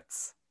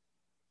secrets.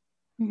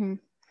 Mm-hmm.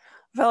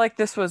 I felt like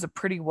this was a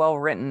pretty well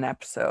written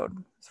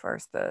episode as far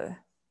as the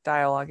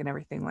dialogue and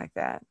everything like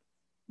that.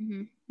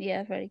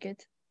 Yeah, very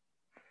good.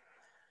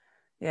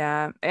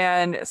 Yeah.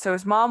 And so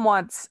his mom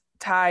wants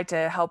Ty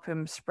to help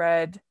him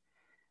spread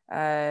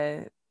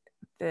their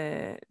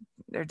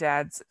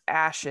dad's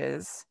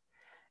ashes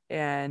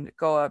and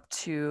go up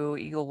to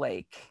Eagle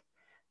Lake.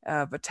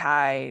 But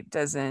Ty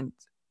doesn't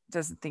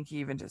think he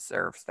even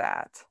deserves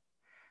that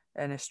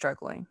and is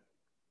struggling.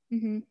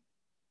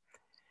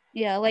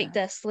 Yeah, I like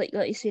this. Like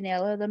you said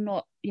earlier, they're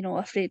not,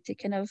 afraid to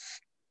kind of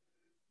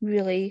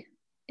really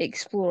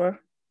explore,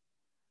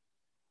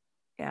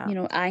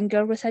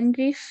 anger within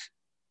grief.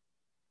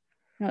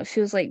 It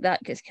feels like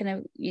that gets kind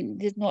of,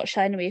 they're not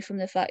shying away from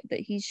the fact that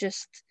he's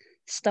just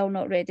still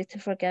not ready to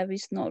forgive.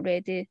 He's not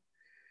ready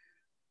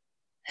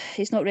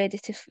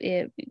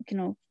to,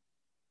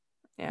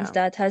 his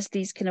dad has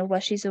these kind of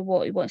wishes of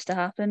what he wants to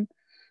happen,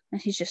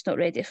 and he's just not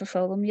ready to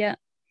fulfill them yet.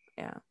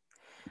 Yeah.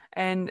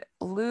 And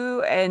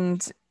Lou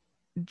and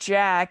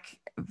Jack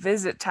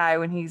visit Ty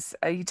when he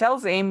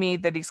tells Amy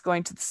that he's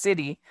going to the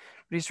city,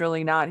 but he's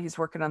really not. He's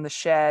working on the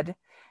shed.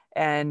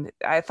 And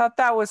I thought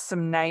that was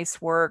some nice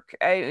work.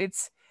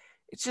 It's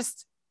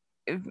just,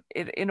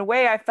 in a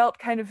way, I felt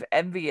kind of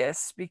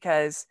envious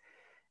because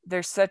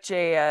there's such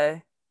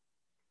a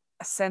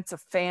sense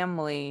of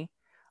family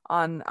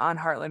on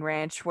Heartland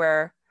Ranch,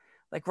 where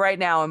like right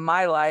now in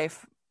my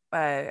life,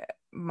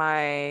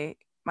 my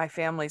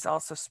family's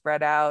also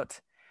spread out,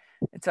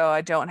 and so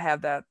I don't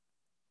have that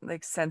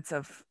like sense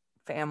of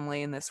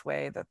family in this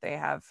way that they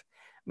have.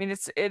 I mean,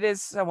 it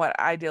is somewhat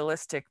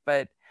idealistic,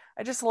 but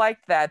I just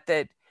liked that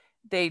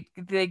they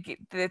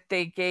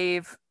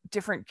gave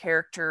different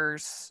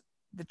characters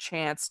the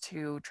chance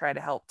to try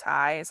to help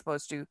Ty as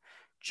opposed to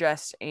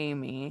just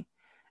Amy.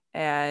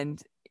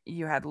 And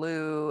you had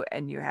Lou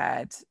and you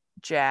had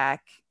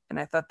Jack, and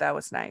I thought that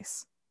was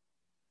nice.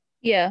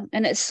 Yeah,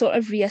 and it's sort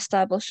of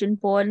re-establishing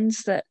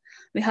bonds that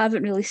we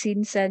haven't really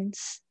seen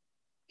since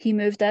he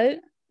moved out.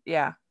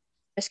 Yeah.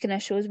 This kind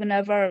of shows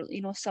whenever,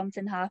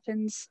 something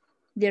happens,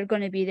 they're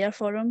going to be there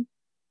for him.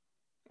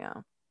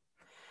 Yeah.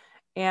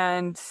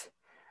 And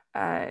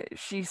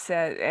she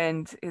said,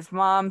 and his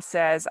mom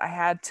says, I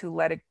had to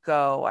let it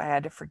go. I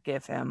had to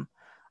forgive him.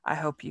 I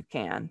hope you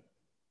can.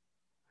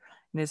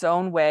 In his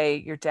own way,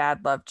 your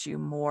dad loved you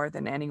more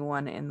than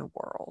anyone in the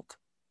world.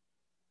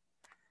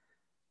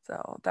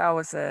 So that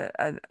was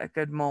a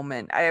good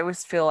moment. I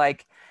always feel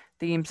like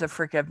themes of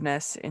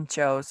forgiveness in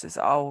shows is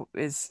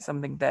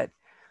something that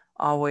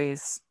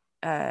always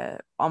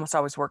almost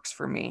always works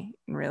for me,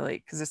 really,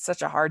 because it's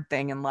such a hard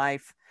thing in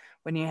life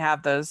when you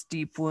have those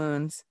deep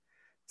wounds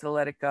to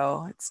let it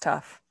go. It's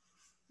tough.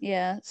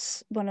 Yeah,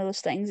 it's one of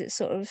those things. It's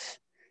sort of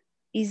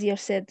easier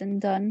said than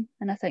done,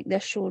 and I think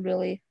this show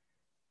really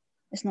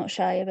is not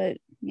shy about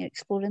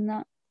exploring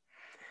that.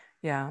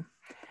 Yeah.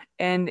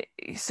 And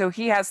so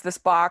he has this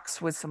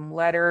box with some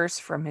letters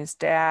from his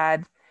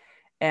dad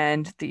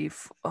and the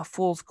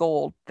fool's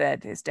gold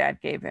that his dad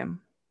gave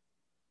him.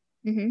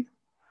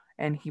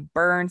 And he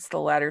burns the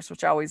letters,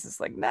 which always is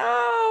like,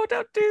 no,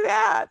 don't do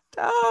that.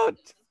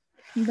 Don't.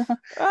 No.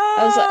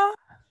 I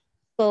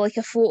was like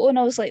a photo, and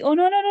I was like, oh,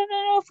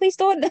 no, please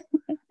don't.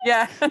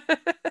 Yeah.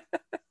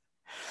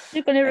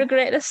 You're going to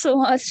regret this so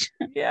much.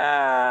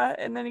 Yeah.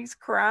 And then he's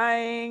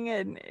crying,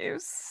 and it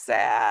was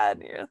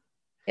sad.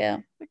 Yeah.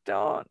 Like,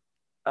 don't.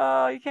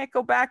 Oh, you can't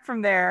go back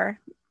from there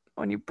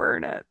when you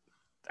burn it.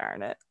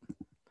 Darn it.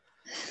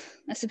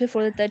 This is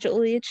before the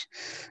digital age.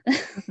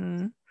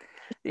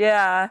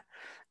 Yeah.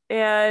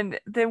 And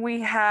then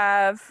we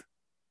have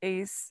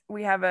a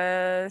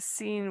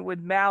scene with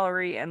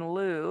Mallory and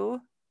Lou.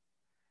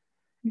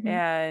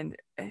 And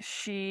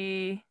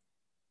she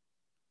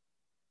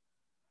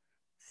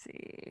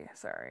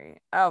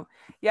Oh,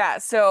 yeah.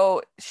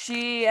 So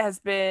she has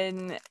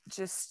been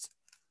just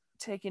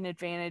taking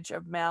advantage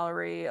of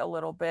Mallory a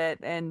little bit,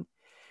 and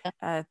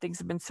things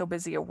have been so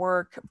busy at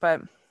work,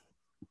 but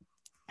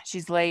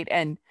she's late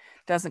and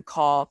doesn't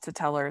call to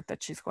tell her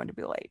that she's going to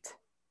be late.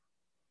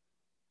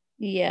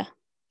 Yeah.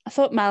 I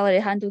thought Mallory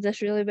handled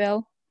this really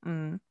well.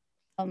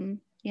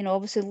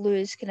 Obviously Lou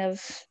is kind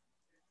of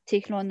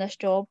taking on this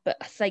job, but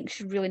I think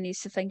she really needs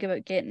to think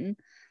about getting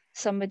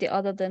somebody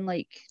other than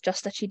like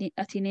just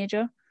a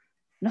teenager.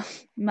 No,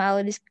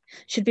 Mallory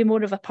should be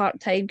more of a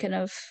part-time kind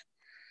of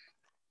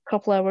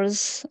couple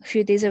hours, a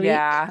few days a week.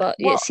 But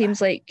it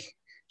seems like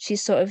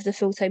she's sort of the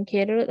full-time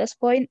carer at this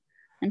point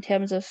in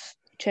terms of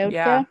childcare.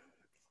 Yeah.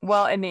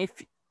 Well, and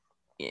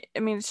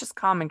it's just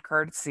common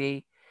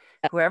courtesy,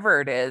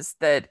 whoever it is,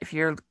 that if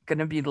you're going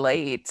to be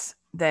late,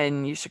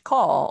 then you should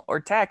call or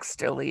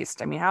text at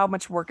least. I mean, how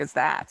much work is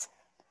that?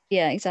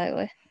 Yeah,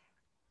 exactly.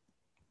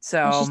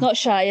 So and she's not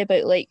shy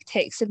about like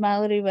texting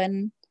Mallory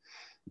when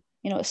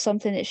it's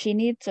something that she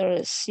needs, or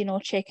it's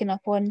checking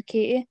up on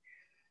Katie.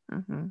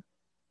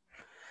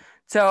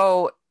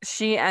 So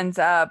she ends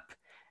up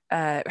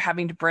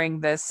having to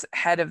bring this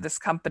head of this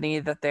company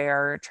that they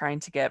are trying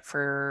to get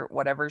for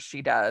whatever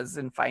she does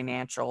in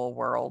financial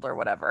world or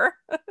whatever.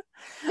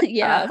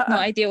 Yeah, I have no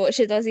idea what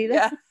she does either.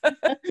 Yeah.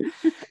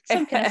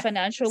 Some kind of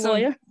financial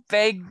lawyer.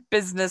 Vague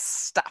business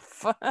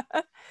stuff.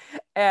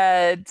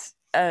 And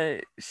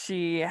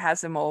she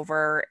has him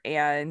over,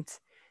 and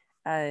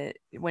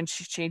when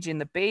she's changing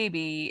the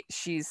baby,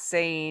 she's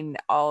saying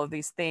all of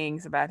these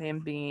things about him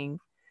being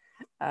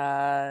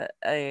a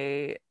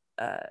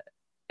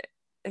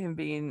him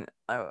being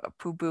a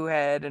poo poo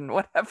head and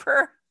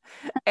whatever.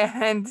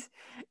 And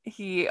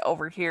he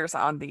overhears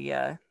on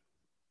the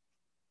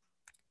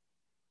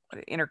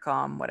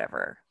intercom,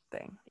 whatever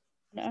thing,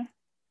 No.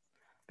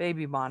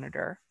 baby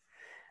monitor.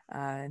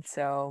 And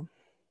so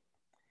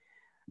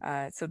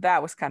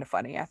that was kind of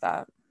funny, I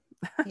thought.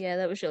 Yeah,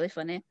 that was really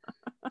funny.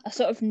 I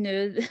sort of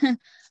knew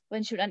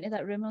when she went into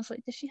that room, I was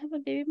like, does she have a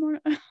baby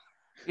monitor?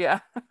 Yeah.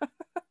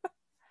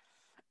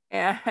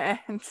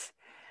 And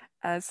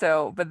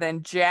but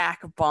then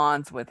Jack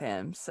bonds with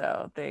him,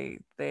 so they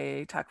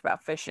talk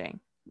about fishing,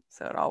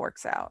 so it all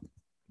works out.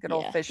 Good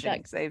old fishing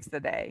Jack saves the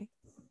day.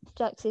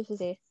 saves the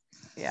day.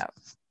 Yeah.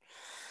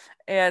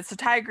 And so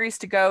Ty agrees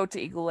to go to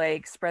Eagle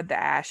Lake, spread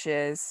the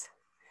ashes,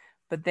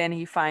 but then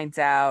he finds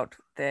out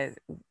that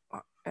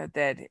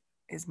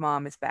his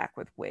mom is back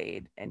with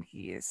Wade, and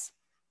he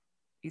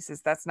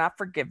says that's not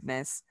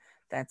forgiveness,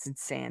 that's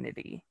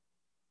insanity.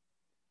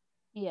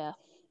 Yeah.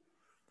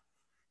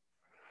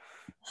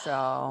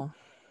 So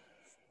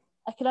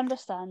I can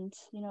understand,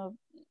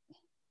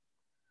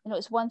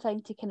 it's one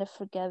thing to kind of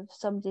forgive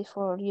somebody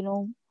for,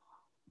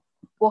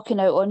 walking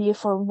out on you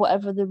for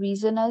whatever the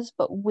reason is,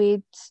 but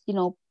Wade,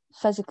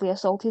 physically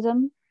assaulted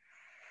him.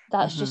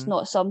 That's just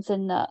not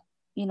something that,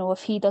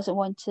 if he doesn't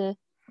want to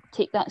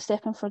take that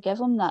step and forgive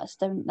him, that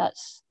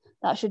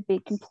should be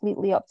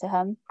completely up to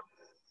him.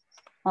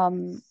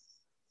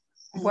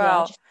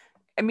 Well,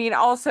 I mean,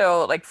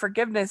 also, like,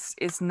 forgiveness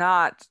is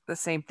not the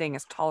same thing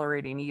as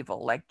tolerating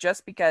evil. Like,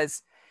 just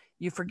because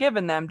you've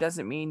forgiven them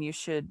doesn't mean you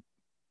should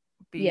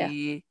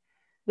be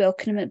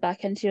welcoming it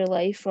back into your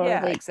life, or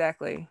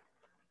exactly.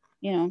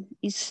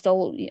 He's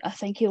still, I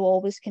think he'll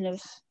always kind of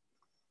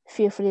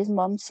fear for his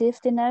mom's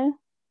safety now.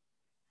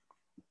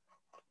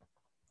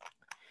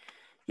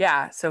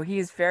 Yeah, so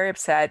he's very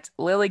upset.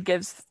 Lily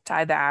gives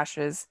Ty the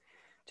ashes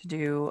to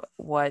do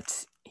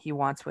what he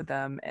wants with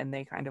them, and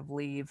they kind of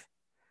leave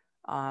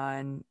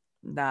on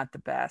not the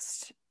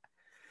best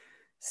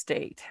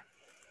state.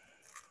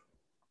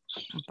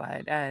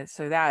 But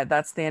so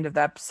that's the end of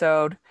the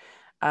episode.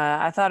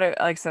 I thought it,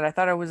 like I said, I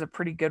thought it was a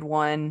pretty good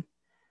one.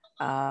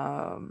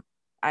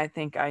 I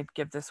think I'd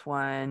give this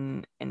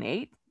one an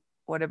 8.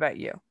 What about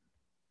you?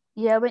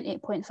 Yeah, I went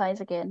 8.5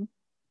 again.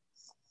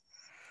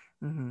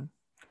 Mm-hmm.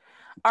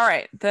 All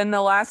right, then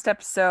the last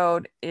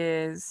episode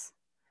is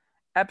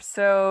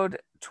episode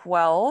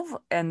 12,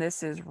 and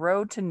this is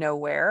Road to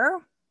Nowhere.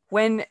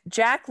 When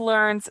Jack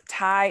learns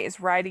Ty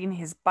is riding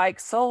his bike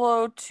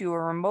solo to a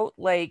remote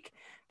lake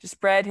to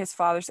spread his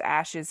father's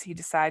ashes, he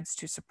decides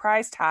to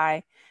surprise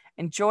Ty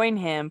and join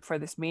him for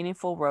this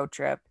meaningful road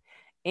trip.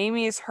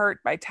 Amy is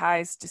hurt by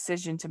Ty's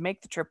decision to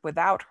make the trip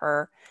without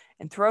her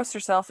and throws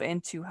herself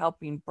into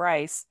helping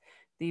Bryce,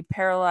 the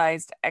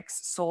paralyzed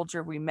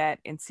ex-soldier we met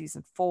in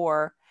season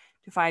 4,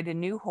 to find a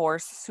new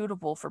horse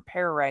suitable for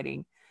pair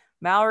riding.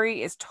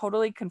 Mallory is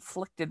totally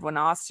conflicted when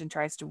Austin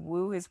tries to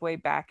woo his way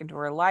back into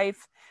her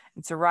life,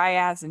 and Soraya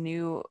has a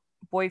new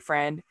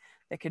boyfriend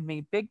that could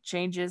make big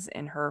changes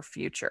in her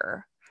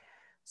future.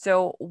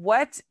 So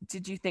what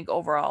did you think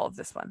overall of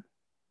this one?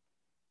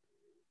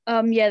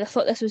 Yeah, I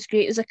thought this was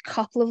great. There's a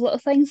couple of little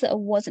things that I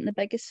wasn't the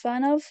biggest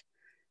fan of.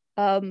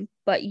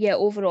 But yeah,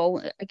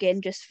 overall,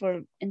 again, just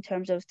in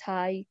terms of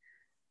Ty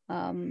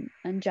and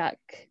Jack,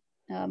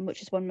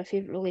 which is one of my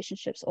favorite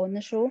relationships on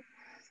the show,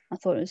 I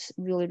thought it was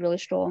really, really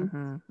strong.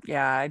 Mm-hmm.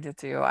 Yeah, I did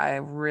too. I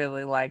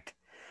really liked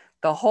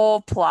the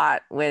whole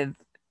plot with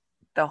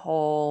the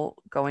whole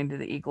going to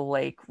the Eagle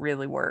Lake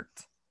really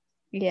worked.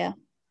 Yeah.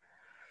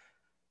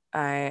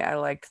 I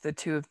liked the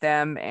two of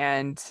them,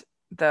 and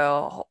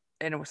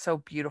it was so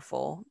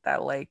beautiful,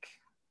 that lake.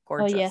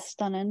 Gorgeous. Oh yeah,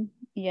 stunning.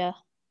 Yeah.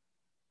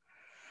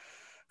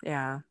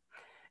 Yeah.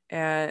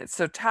 And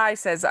so Ty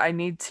says, I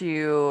need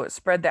to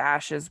spread the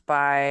ashes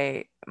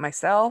by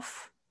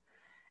myself.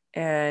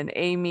 And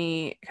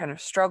Amy kind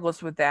of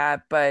struggles with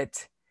that,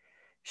 but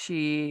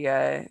she,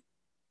 I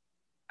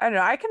don't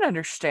know, I can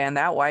understand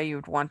that, why you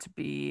would want to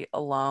be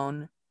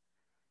alone.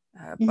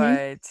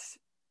 But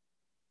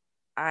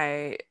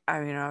it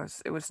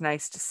was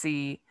nice to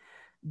see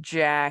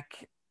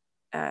Jack.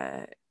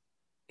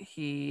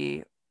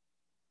 He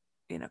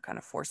kind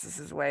of forces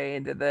his way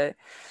into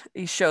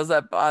he shows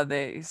up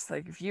he's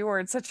like, if you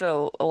weren't such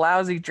a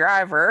lousy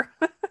driver,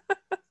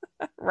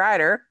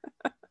 rider,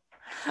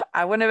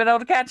 I wouldn't have been able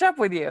to catch up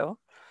with you.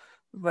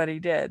 But he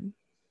did.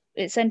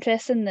 It's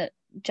interesting that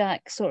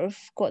Jack sort of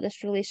got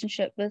this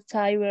relationship with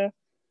Ty where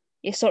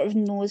he sort of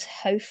knows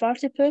how far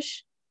to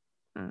push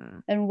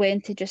and when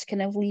to just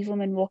kind of leave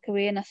him and walk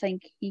away. And I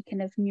think he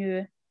kind of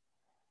knew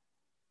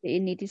that he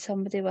needed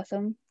somebody with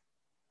him.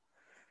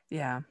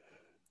 Yeah.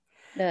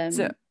 I don't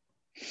know.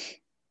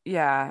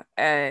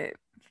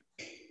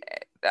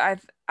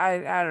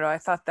 I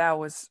thought that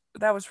was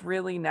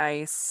really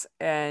nice,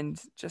 and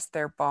just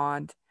their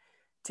bond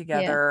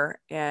together,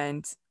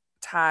 and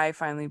Ty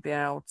finally being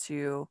able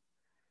to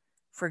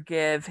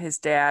forgive his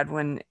dad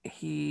when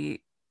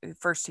he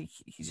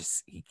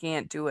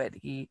can't do it.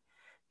 He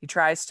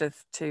tries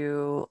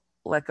to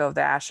let go of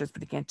the ashes,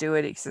 but he can't do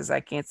it. He says, I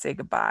can't say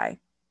goodbye.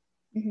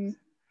 Mm-hmm.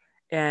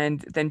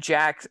 And then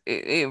Jack,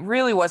 it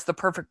really was the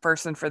perfect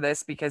person for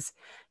this, because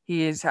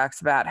he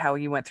talks about how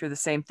he went through the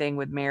same thing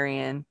with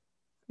Marion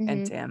and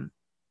Mm-hmm. Tim.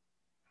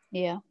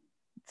 Yeah.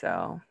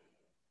 So,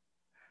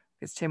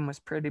 because Tim was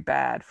pretty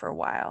bad for a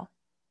while.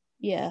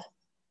 Yeah.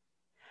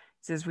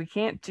 He says, we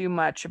can't do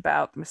much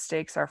about the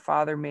mistakes our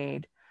father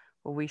made,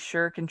 but we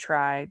sure can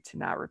try to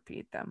not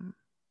repeat them.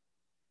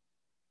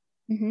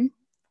 Mm-hmm.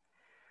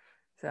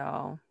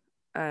 So,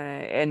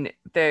 and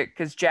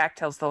because Jack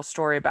tells the whole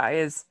story about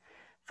his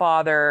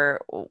father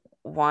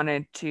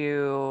wanted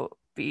to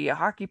be a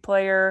hockey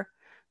player,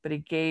 but he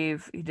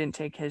didn't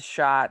take his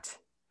shot,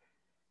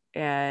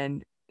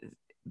 and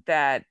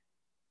that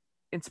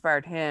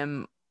inspired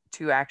him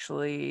to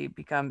actually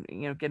become,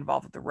 get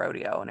involved with the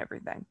rodeo and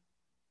everything.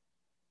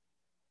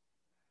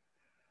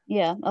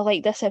 Yeah, I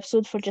like this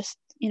episode for just,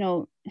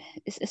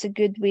 it's a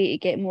good way to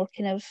get more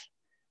kind of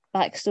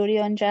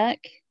backstory on Jack.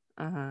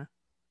 Uh-huh.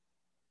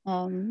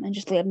 And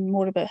just learn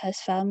more about his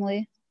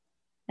family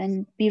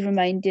and be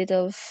reminded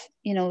of,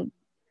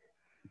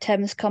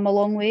 Tim's come a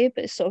long way,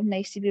 but it's sort of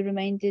nice to be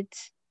reminded,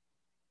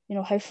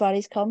 how far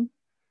he's come.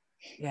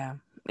 Yeah.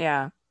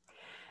 Yeah.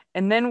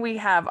 And then we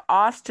have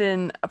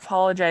Austin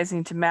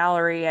apologizing to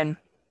Mallory, and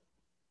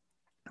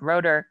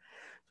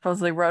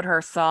supposedly wrote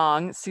her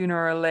song,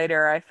 Sooner or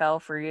Later I Fell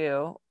for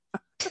You.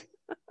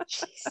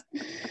 Jeez.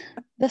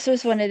 This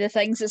was one of the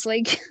things. It's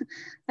like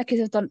I could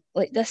have done,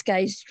 like, this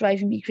guy's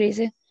driving me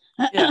crazy.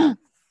 Yeah.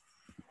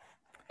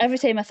 Every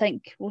time I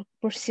think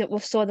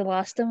we've saw the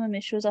last of him and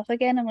he shows up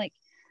again, I'm like,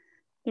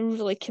 they're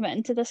really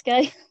committing to this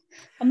guy.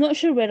 I'm not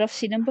sure where I've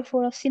seen him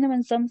before. I've seen him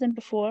in something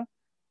before.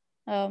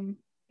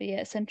 But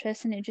yeah, it's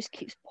interesting. It just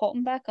keeps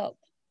popping back up.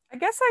 I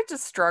guess I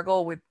just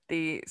struggle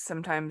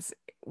sometimes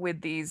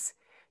with these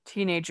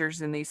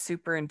teenagers in these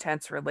super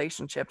intense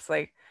relationships.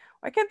 Like,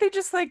 why can't they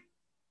just, like,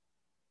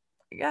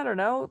 I don't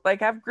know,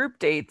 like, have group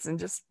dates and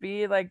just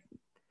be like,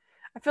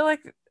 I feel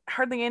like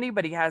hardly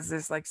anybody has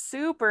this, like,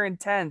 super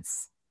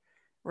intense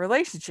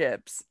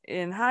relationships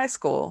in high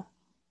school.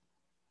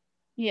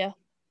 Yeah.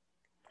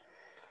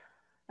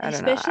 I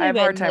don't know. Especially I have a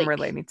hard when, time like,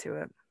 relating to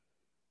it.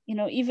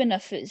 Even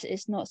if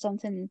it's not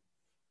something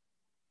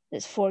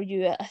that's for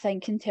you, I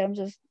think in terms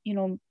of,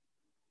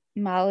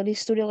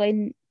 Mallory's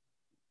storyline,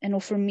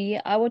 for me,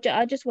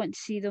 I just want to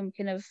see them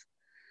kind of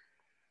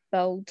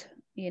build,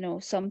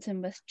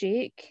 something with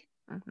Jake.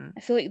 Mm-hmm.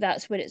 I feel like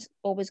that's where it's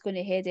always going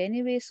to head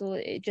anyway. So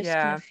it just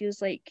kind of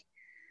feels like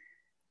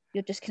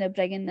you're just kind of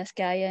bringing this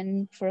guy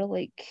in for,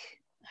 like,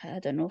 I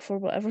don't know, for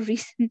whatever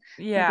reason.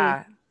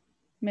 Yeah.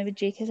 Maybe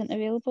Jake isn't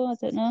available. I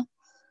don't know.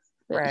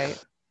 But...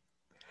 Right.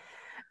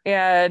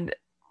 And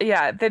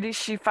yeah, then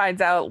she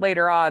finds out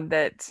later on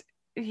that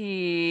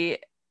he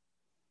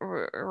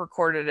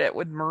recorded it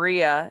with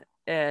Maria,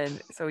 and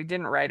so he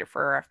didn't write it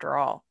for her after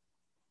all.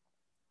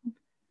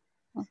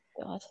 Oh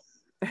God.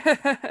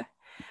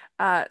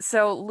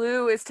 So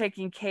Lou is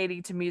taking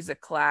Katie to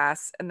music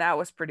class, and that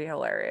was pretty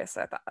hilarious.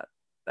 I thought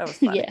that was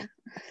funny.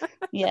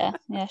 yeah.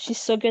 She's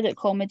so good at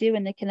comedy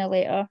when they kind of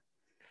let her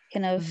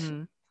kind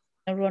of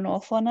run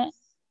off on it.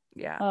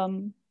 Yeah.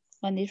 On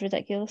these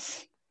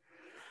ridiculous.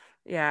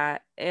 Yeah,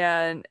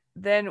 and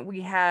then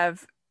we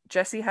have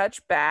Jesse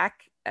Hutch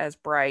back as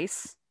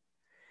Bryce,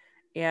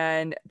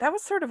 and that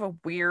was sort of a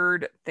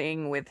weird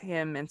thing with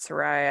him and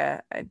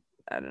Soraya. I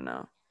don't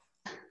know.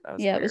 That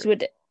was weird. It was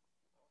weird.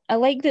 I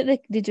like that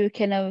they do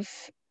kind of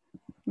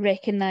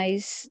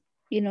recognize,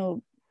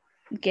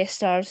 guest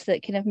stars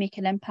that kind of make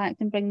an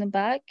impact and bring them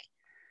back.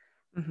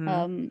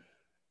 Mm-hmm.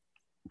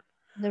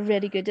 They're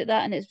really good at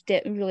that, and it's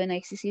really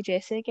nice to see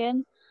Jesse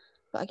again.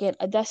 But again,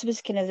 this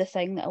was kind of the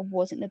thing that I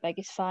wasn't the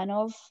biggest fan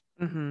of.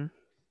 Mm-hmm.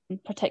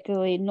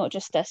 Particularly not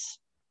just this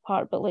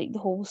part, but like the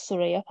whole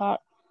Soraya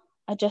part.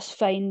 I just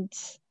find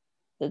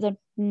that they're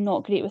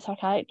not great with her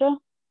character.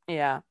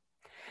 Yeah.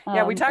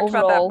 Yeah, we talked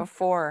overall, about that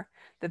before,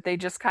 that they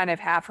just kind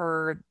of have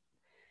her,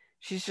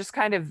 she's just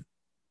kind of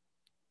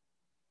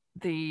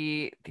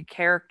the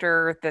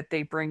character that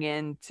they bring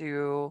in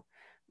to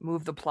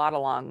move the plot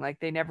along. Like,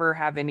 they never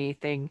have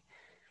anything,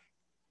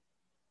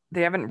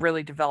 they haven't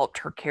really developed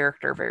her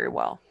character very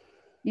well.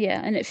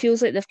 Yeah, and it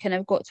feels like they've kind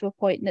of got to a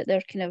point that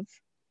they're kind of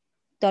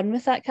done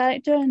with that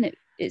character, and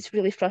it's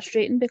really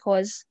frustrating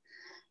because,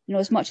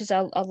 as much as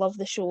I love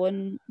the show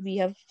and we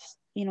have,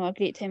 a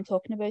great time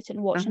talking about it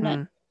and watching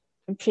it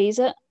and praise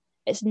it,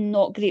 it's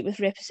not great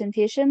with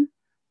representation,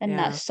 and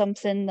that's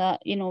something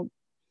that,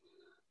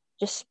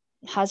 just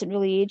hasn't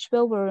really aged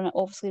well. We're in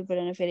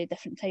a very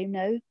different time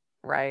now,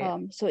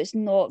 right? So it's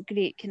not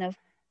great kind of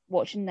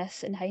watching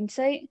this in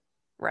hindsight,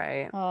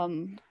 right?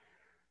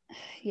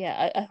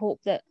 Yeah, I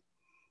hope that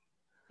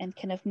in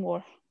kind of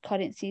more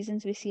current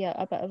seasons we see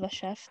a bit of a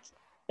shift,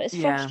 but it's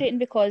frustrating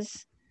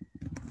because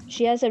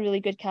she has a really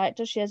good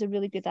character, she has a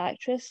really good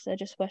actress. I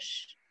just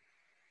wish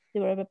they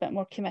were a bit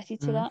more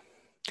committed to that.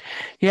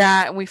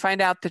 Yeah, and we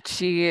find out that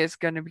she is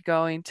going to be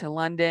going to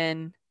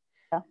London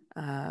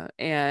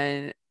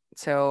And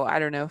so I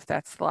don't know if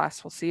that's the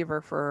last we'll see of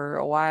her for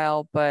a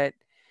while, but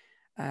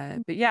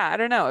yeah, I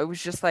don't know. It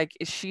was just like,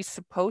 is she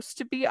supposed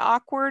to be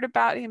awkward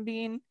about him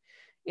being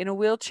in a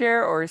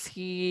wheelchair, or is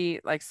he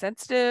like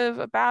sensitive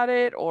about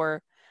it?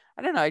 Or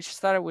I don't know. I just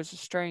thought it was a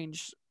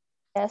strange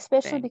Yeah,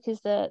 especially thing.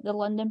 because the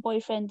London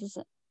boyfriend is,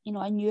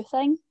 a new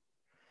thing,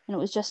 and it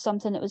was just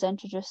something that was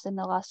introduced in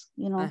the last,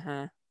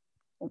 Uh-huh.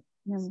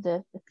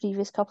 the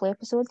previous couple of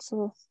episodes.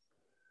 So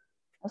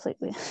I was like,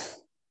 wait,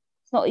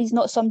 he's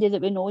not somebody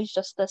that we know. He's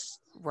just this.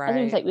 I don't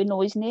even Right. think we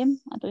know his name.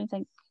 I don't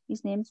think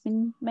his name's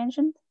been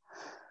mentioned.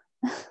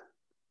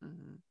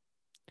 Mhm.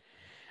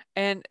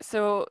 And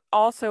so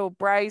also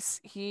Bryce,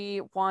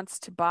 he wants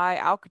to buy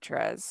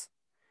Alcatraz,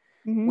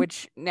 Mm-hmm.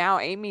 which now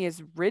Amy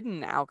has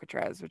ridden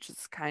Alcatraz, which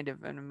is kind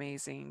of an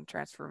amazing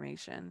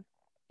transformation.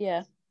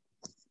 Yeah.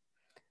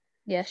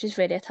 Yeah, she's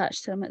very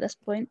attached to him at this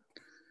point.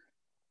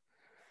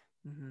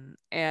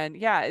 And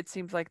yeah, it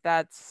seems like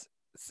that's,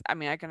 I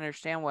mean, I can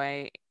understand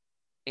why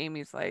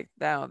Amy's like,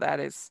 no, that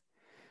is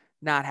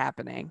not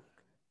happening.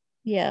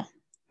 Yeah.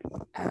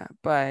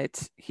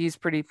 But he's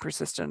pretty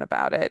persistent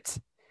about it.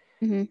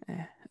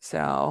 Mm-hmm.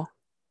 So,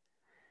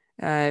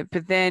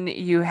 but then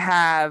you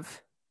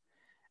have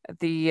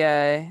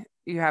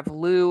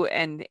Lou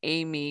and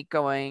Amy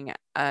going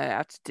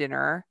out to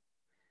dinner,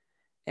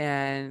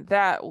 and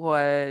that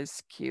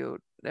was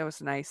cute. That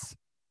was nice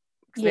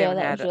because they Yeah,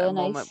 haven't that had was a really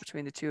moment nice.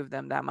 between the two of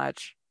them that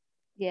much.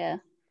 Yeah.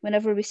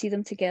 Whenever we see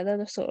them together,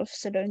 they're sort of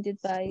surrounded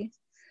by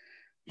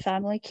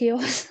family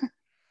chaos.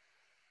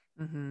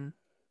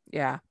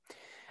 Yeah.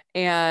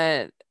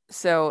 And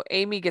so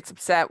Amy gets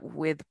upset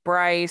with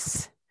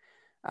Bryce,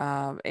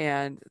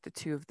 and the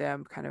two of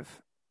them kind of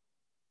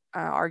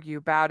argue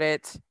about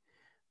it.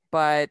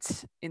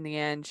 But in the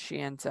end, she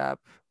ends up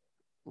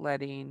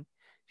taking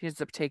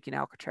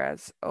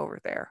Alcatraz over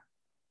there.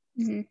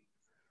 Mm-hmm.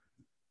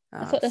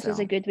 I thought this was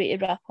a good way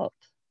to wrap up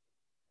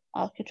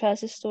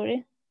Alcatraz's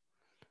story.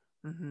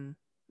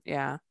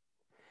 Yeah.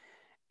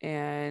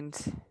 And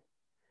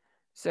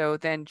so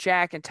then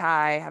Jack and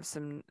Ty have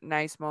some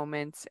nice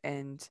moments,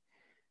 and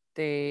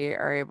they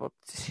are able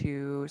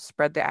to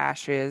spread the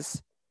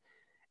ashes.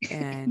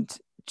 And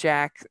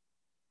Ty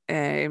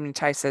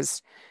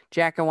says,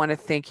 Jack, I want to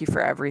thank you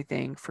for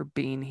everything, for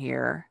being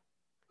here.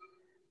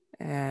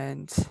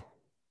 And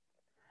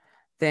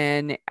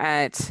then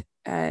at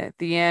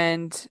the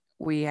end,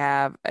 we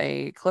have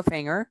a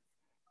cliffhanger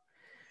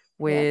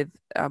with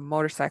a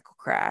motorcycle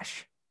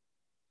crash.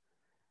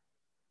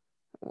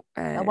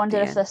 I wonder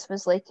if this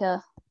was like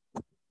a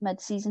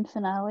mid-season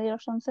finale or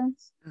something.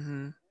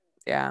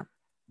 Yeah.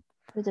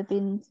 Would have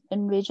been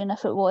enraging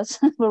if it was.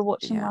 We're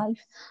watching live.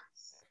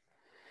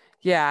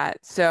 Yeah.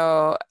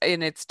 So,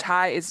 and it's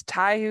Ty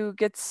who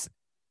gets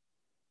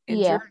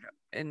injured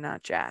and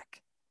not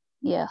Jack.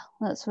 Yeah,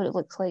 that's what it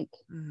looks like.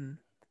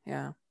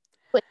 Yeah.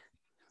 Like,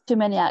 too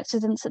many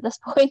accidents at this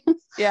point.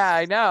 Yeah,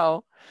 I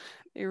know.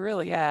 You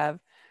really have.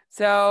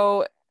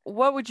 So,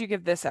 what would you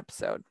give this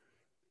episode?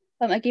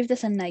 I gave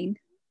this a 9.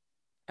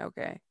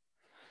 Okay.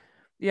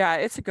 Yeah,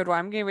 it's a good one.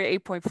 I'm giving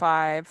it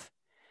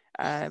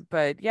 8.5.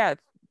 But yeah,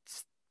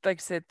 like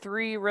I said,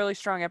 3 really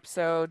strong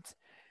episodes.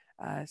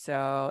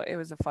 So it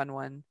was a fun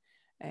one.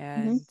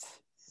 And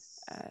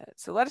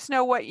so let us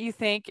know what you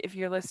think, if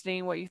you're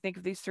listening, what you think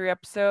of these 3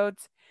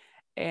 episodes.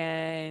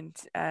 And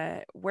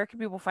where can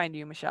people find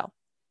you, Michelle?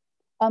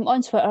 I'm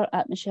on Twitter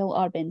at Michelle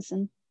R.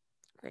 Benson.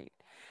 Great.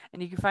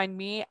 And you can find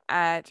me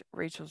at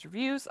Rachel's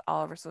Reviews,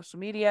 all over social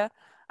media,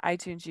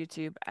 iTunes,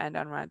 YouTube, and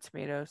on Rotten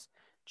Tomatoes.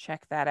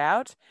 Check that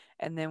out.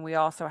 And then we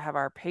also have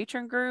our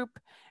Patreon group,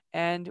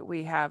 and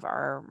we have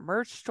our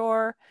merch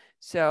store.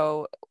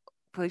 So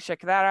please check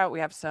that out.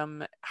 We have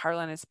some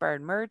Heartland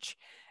inspired merch.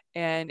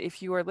 And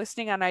if you are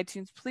listening on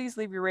iTunes, please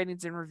leave your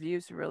ratings and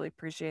reviews. We really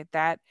appreciate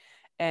that.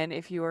 And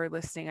if you are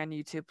listening on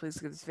YouTube, please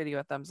give this video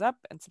a thumbs up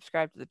and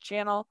subscribe to the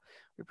channel.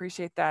 We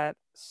appreciate that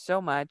so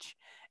much.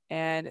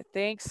 And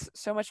thanks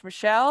so much,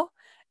 Michelle.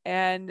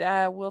 And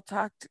we'll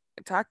talk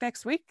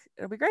next week.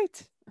 It'll be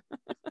great.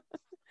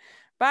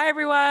 Bye,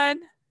 everyone.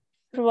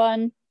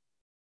 Everyone.